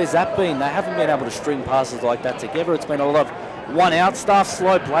mouth. Where's that been? They haven't been able to string passes like that together. It's been a lot of one-out stuff,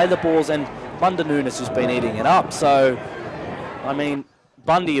 slow play the balls, and Bundanoon has just been eating it up. So, I mean,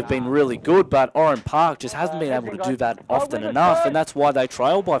 Bundy have been really good, but Oran Park just hasn't been able to do that often enough, and that's why they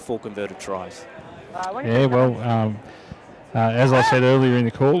trail by 4 converted tries. Yeah, well, as I said earlier in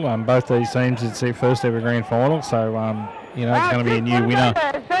the call, both these teams, it's their first ever grand final, so you know, it's going to be a new winner,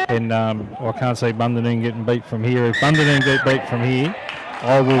 and I can't see Bundanoon getting beat from here. If Bundanoon get beat from here,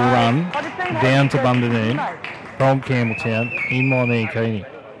 I will run down to Bundanoon from Campbelltown in my Mankini.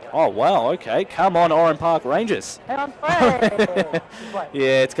 Oh, wow, okay. Come on, Oran Park Rangers. Yeah,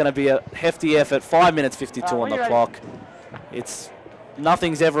 it's going to be a hefty effort. 5 minutes 52 on the clock.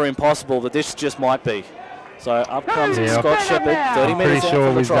 Nothing's ever impossible, but this just might be. So up comes Scott Shepherd, 30 minutes pretty sure out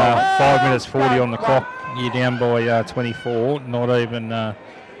for the with trial. 5 minutes 40 on the clock, you're down by 24. Not even the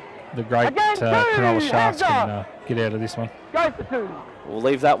great Cronulla Sharks can get out of this one. We'll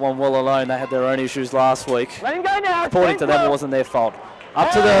leave that one well alone. They had their own issues last week. According to them, it wasn't their fault. Up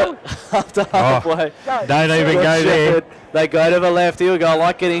to halfway. Don't even go there. They go to the left. Here we go. I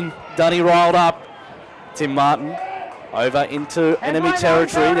like getting Dunny riled up. Tim Martin over into enemy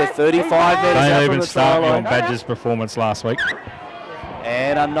territory. They're 35 metres out from the try line. Don't even start me on Badger's performance last week.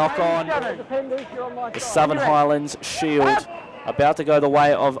 And a knock on the Southern Highlands shield. About to go the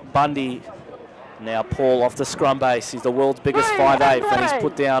way of Bundy. Now Paul off the scrum base. He's the world's biggest 5'8", and he's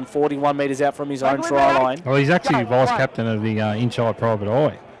put down 41 metres out from his own try line. Well, he's actually vice captain of the inside private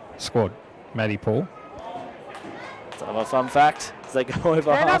eye squad, Matty Paul. Sort of a fun fact as they go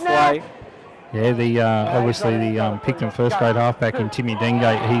over halfway. Yeah, obviously the Picton first grade halfback in Timmy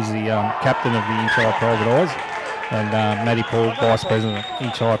Dengate, he's the captain of the inside private eyes, and Matty Paul, vice president,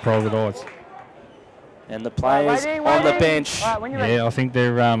 inside private eyes. And the players on the bench. Yeah, I think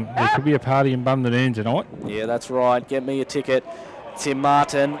there could be a party in Bundanoon tonight. Yeah, that's right. Get me a ticket. Tim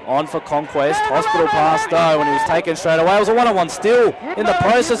Martin on for conquest. Hospital pass though, and he was taken straight away. It was a one-on-one still in the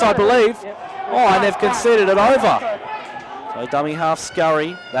process, I believe. Oh, and they've conceded it over. So dummy half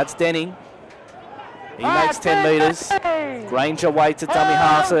scurry. That's Denning. He makes 10 metres. Granger waits at dummy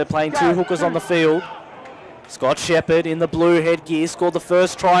half, so they're playing 2 hookers on the field. Scott Shepherd in the blue headgear scored the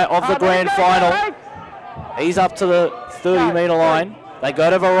first try of the grand final. He's up to the 30-metre line. They go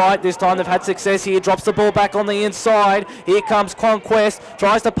to the right. This time they've had success here. Drops the ball back on the inside. Here comes Conquest.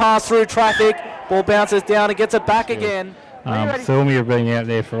 Tries to pass through traffic. Ball bounces down and gets it back again. Thilmy have been out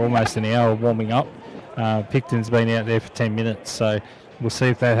there for almost an hour warming up. Picton's been out there for 10 minutes. So we'll see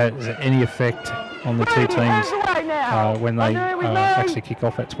if that has any effect on the two teams when they actually kick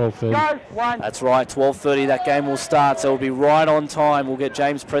off at 12:30. That's right, 12:30 that game will start, so it'll be right on time. We'll get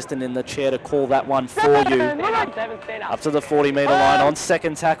James Preston in the chair to call that one for you. Up to the 40-metre line on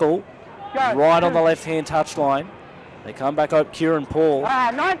second tackle, right on the left-hand touchline. They come back up, Kieran Paul.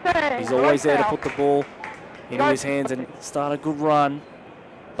 He's always there to put the ball into his hands and start a good run.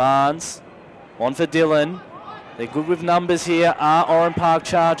 Barnes, on for Dylan. They're good with numbers here. Oran Park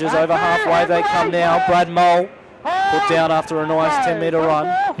Chargers over halfway. They come now. Brad Mole put down after a nice 10-metre run.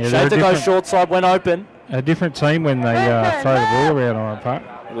 Yeah, Shade to go short side when open. A different team when they throw the ball around Oran Park.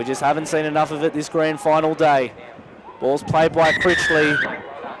 We just haven't seen enough of it this grand final day. Ball's played by Critchley.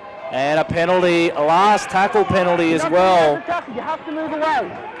 And a penalty, a last tackle penalty as well. You have to move away.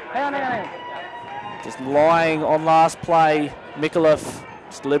 Hang on. Just lying on last play. Mikulev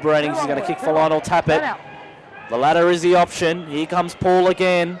Just deliberating if he's going to kick for line or tap it. The ladder is the option. Here comes Paul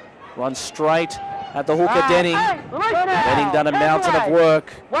again. Runs straight at the hooker, Denning. Denning done a mountain of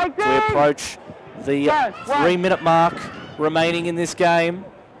work to approach the 3-minute mark remaining in this game.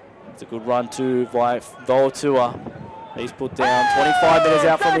 It's a good run too by Volatua. He's put down 25 metres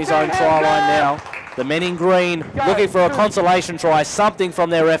out from his own try line now. The men in green looking for a consolation try, something from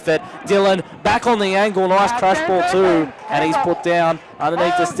their effort. Dylan back on the angle, nice crash ball too. And he's put down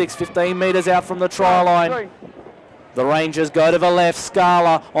underneath the sticks, 15 metres out from the try line. The Rangers go to the left,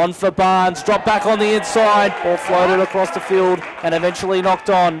 Scala on for Barnes, drop back on the inside, ball floated across the field and eventually knocked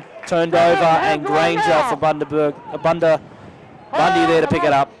on, turned over, and Granger for Bundy there to pick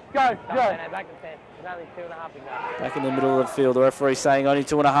it up. Back in the middle of the field, the referee saying only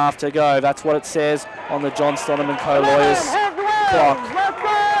 2.5 to go. That's what it says on the John Stonham and Co lawyers clock.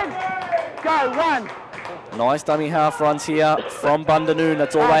 Nice dummy half runs here from Bundanoon.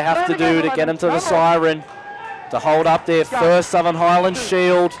 That's all they have to do to get them to the siren, to hold up their first Southern Highlands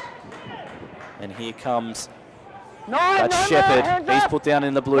shield. And here comes that Shepherd. He's put down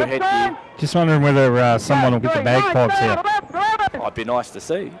in the blue headgear. Just wondering whether someone will get the bagpipes out. Might be nice to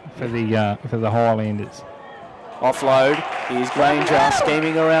see. For the Highlanders. Offload. Here's Granger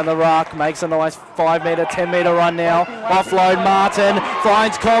scheming around the ruck. Makes a nice 5-metre, 10-metre run now. Offload. Martin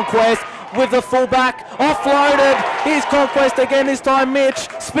finds Conquest with the fullback. Offloaded. Here's Conquest again, this time Mitch.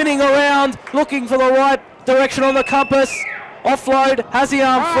 Spinning around, looking for the right direction on the compass. Offload. Has the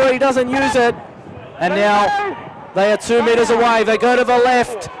arm free. Doesn't use it. And now they are 2 metres away. They go to the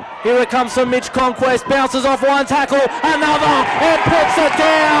left. Here it comes from Mitch Conquest, bounces off one tackle, another, and puts it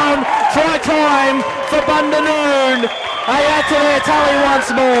down. Try time for Bundanoon. They add to their tally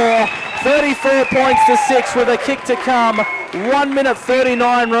once more. 34 points to 6 with a kick to come. 1 minute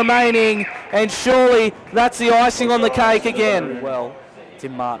 39 remaining, and surely that's the icing on the cake again. Well,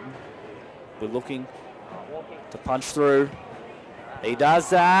 Tim Martin, we're looking to punch through. He does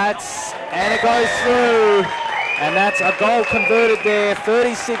that, and it goes through. And that's a goal converted there,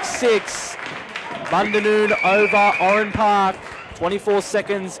 36-6. Bundanoon over Oran Park. 24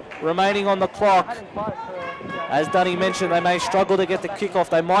 seconds remaining on the clock. As Dunny mentioned, they may struggle to get the kickoff.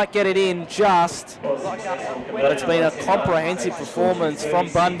 They might get it in just, but it's been a comprehensive performance from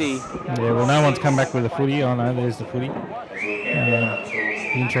Bundy. Yeah, well, no one's come back with a footy. I know there's the footy.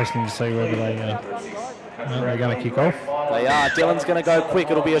 Interesting to see whether they're going to kick off. They are. Dylan's going to go quick.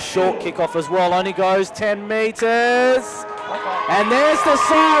 It'll be a short kickoff as well. Only goes 10 metres. And there's the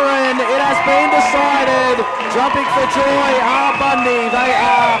siren. It has been decided. Jumping for joy are Bundy. They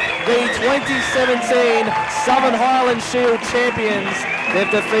are the 2017 Southern Highlands Shield champions.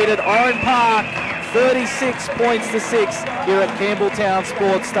 They've defeated Oran Park 36 points to 6 here at Campbelltown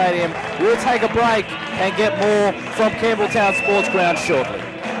Sports Stadium. We'll take a break and get more from Campbelltown Sports Ground shortly.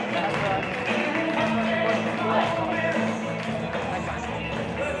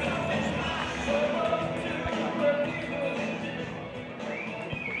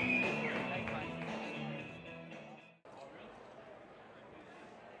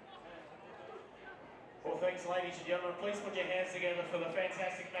 Ladies and gentlemen, please put your hands together for the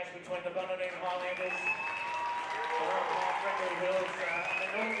fantastic match between the Bundanoon Highlanders, the Gregory Hills, and the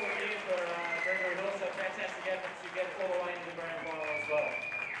Northwood here for Gregory Hills. So fantastic efforts to get all the way into the grand final as well.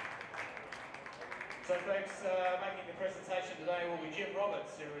 So folks, making the presentation today will be Jim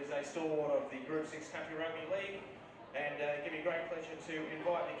Roberts, who is a stalwart of the Group 6 Country Rugby League, and give me great pleasure to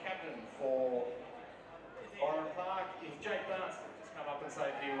invite the captain for Oran Park, if Jake Barnes could just come up and say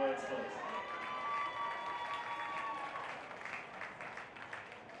a few words, please.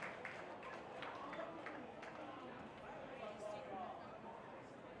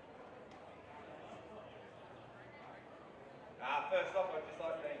 First off, I'd just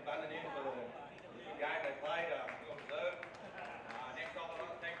like to thank Bundanoon for the good game they played, well deserved. Next off, I'd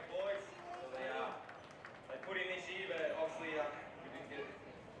like to thank the boys for they put in this year, but obviously we didn't get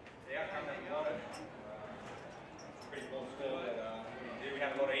the outcome that we wanted. It's a pretty small score that we didn't do. We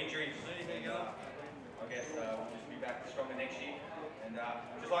had a lot of injuries, and I guess we'll just be back stronger next year. And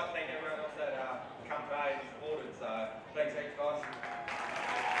just like to thank everyone else that come today and supported. So thanks heaps, guys.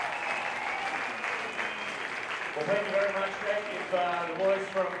 Well, thank you very much, Greg. If the boys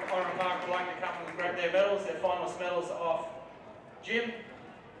from Oran Park would like to come and grab their medals, their finalist medals off Jim,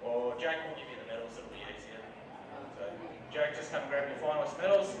 or Jake will give you the medals, it'll be easier. So, Jake, just come and grab your finalist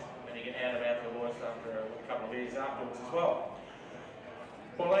medals, and you can hand them out to the boys after a couple of beers afterwards as well.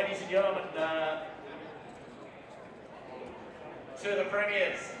 Well, ladies and gentlemen, to the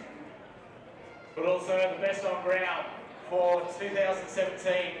premiers, but also the best on ground for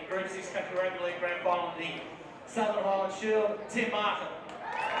 2017 Group 6 Country Rugby League Grand Final, the Southern Highlands Shield, Tim Martin.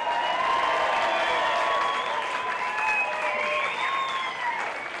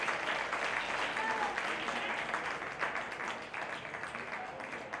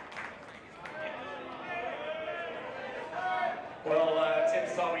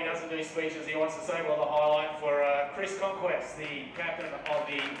 do speeches he wants to say. Well, the highlight for Chris Conquest, the captain of the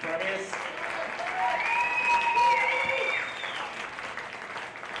Premiers.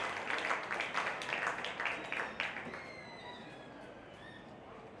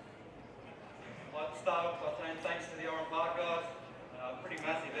 I'd like to start off by saying thanks to the Oran Park guys. Pretty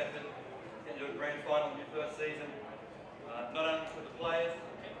massive effort getting to a grand final in your first season. Not only for the players,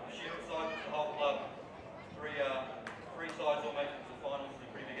 the shield side, but the whole club. Three sides all making it to the finals is a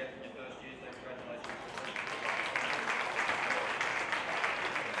pretty big effort in your first year, so congratulations.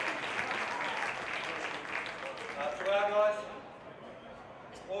 To our guys,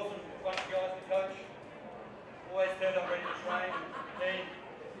 awesome bunch of guys to coach. Always turned up ready to train and team.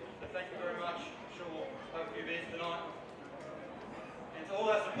 So thank you very much. I'm sure we'll have a few beers tonight. And to all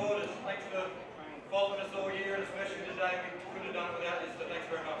our supporters, thanks for following us all year, and especially today. We couldn't have done it without this, so thanks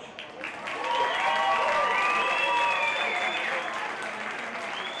very much.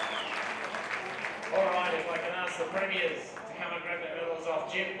 All right, if I can ask the Premiers to come and grab their medals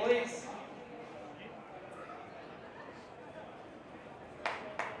off Jim, please.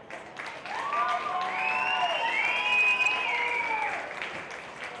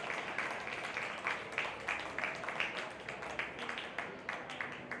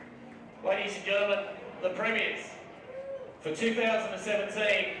 Ladies and gentlemen, the Premiers for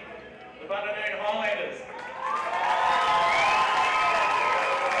 2017, the Bundanon Highlanders.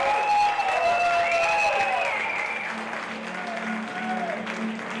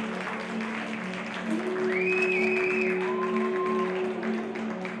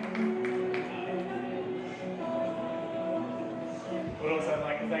 We'd also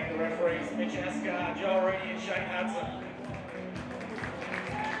like to thank the referees, Mitch Askar, Joel Rooney and Shane Hudson.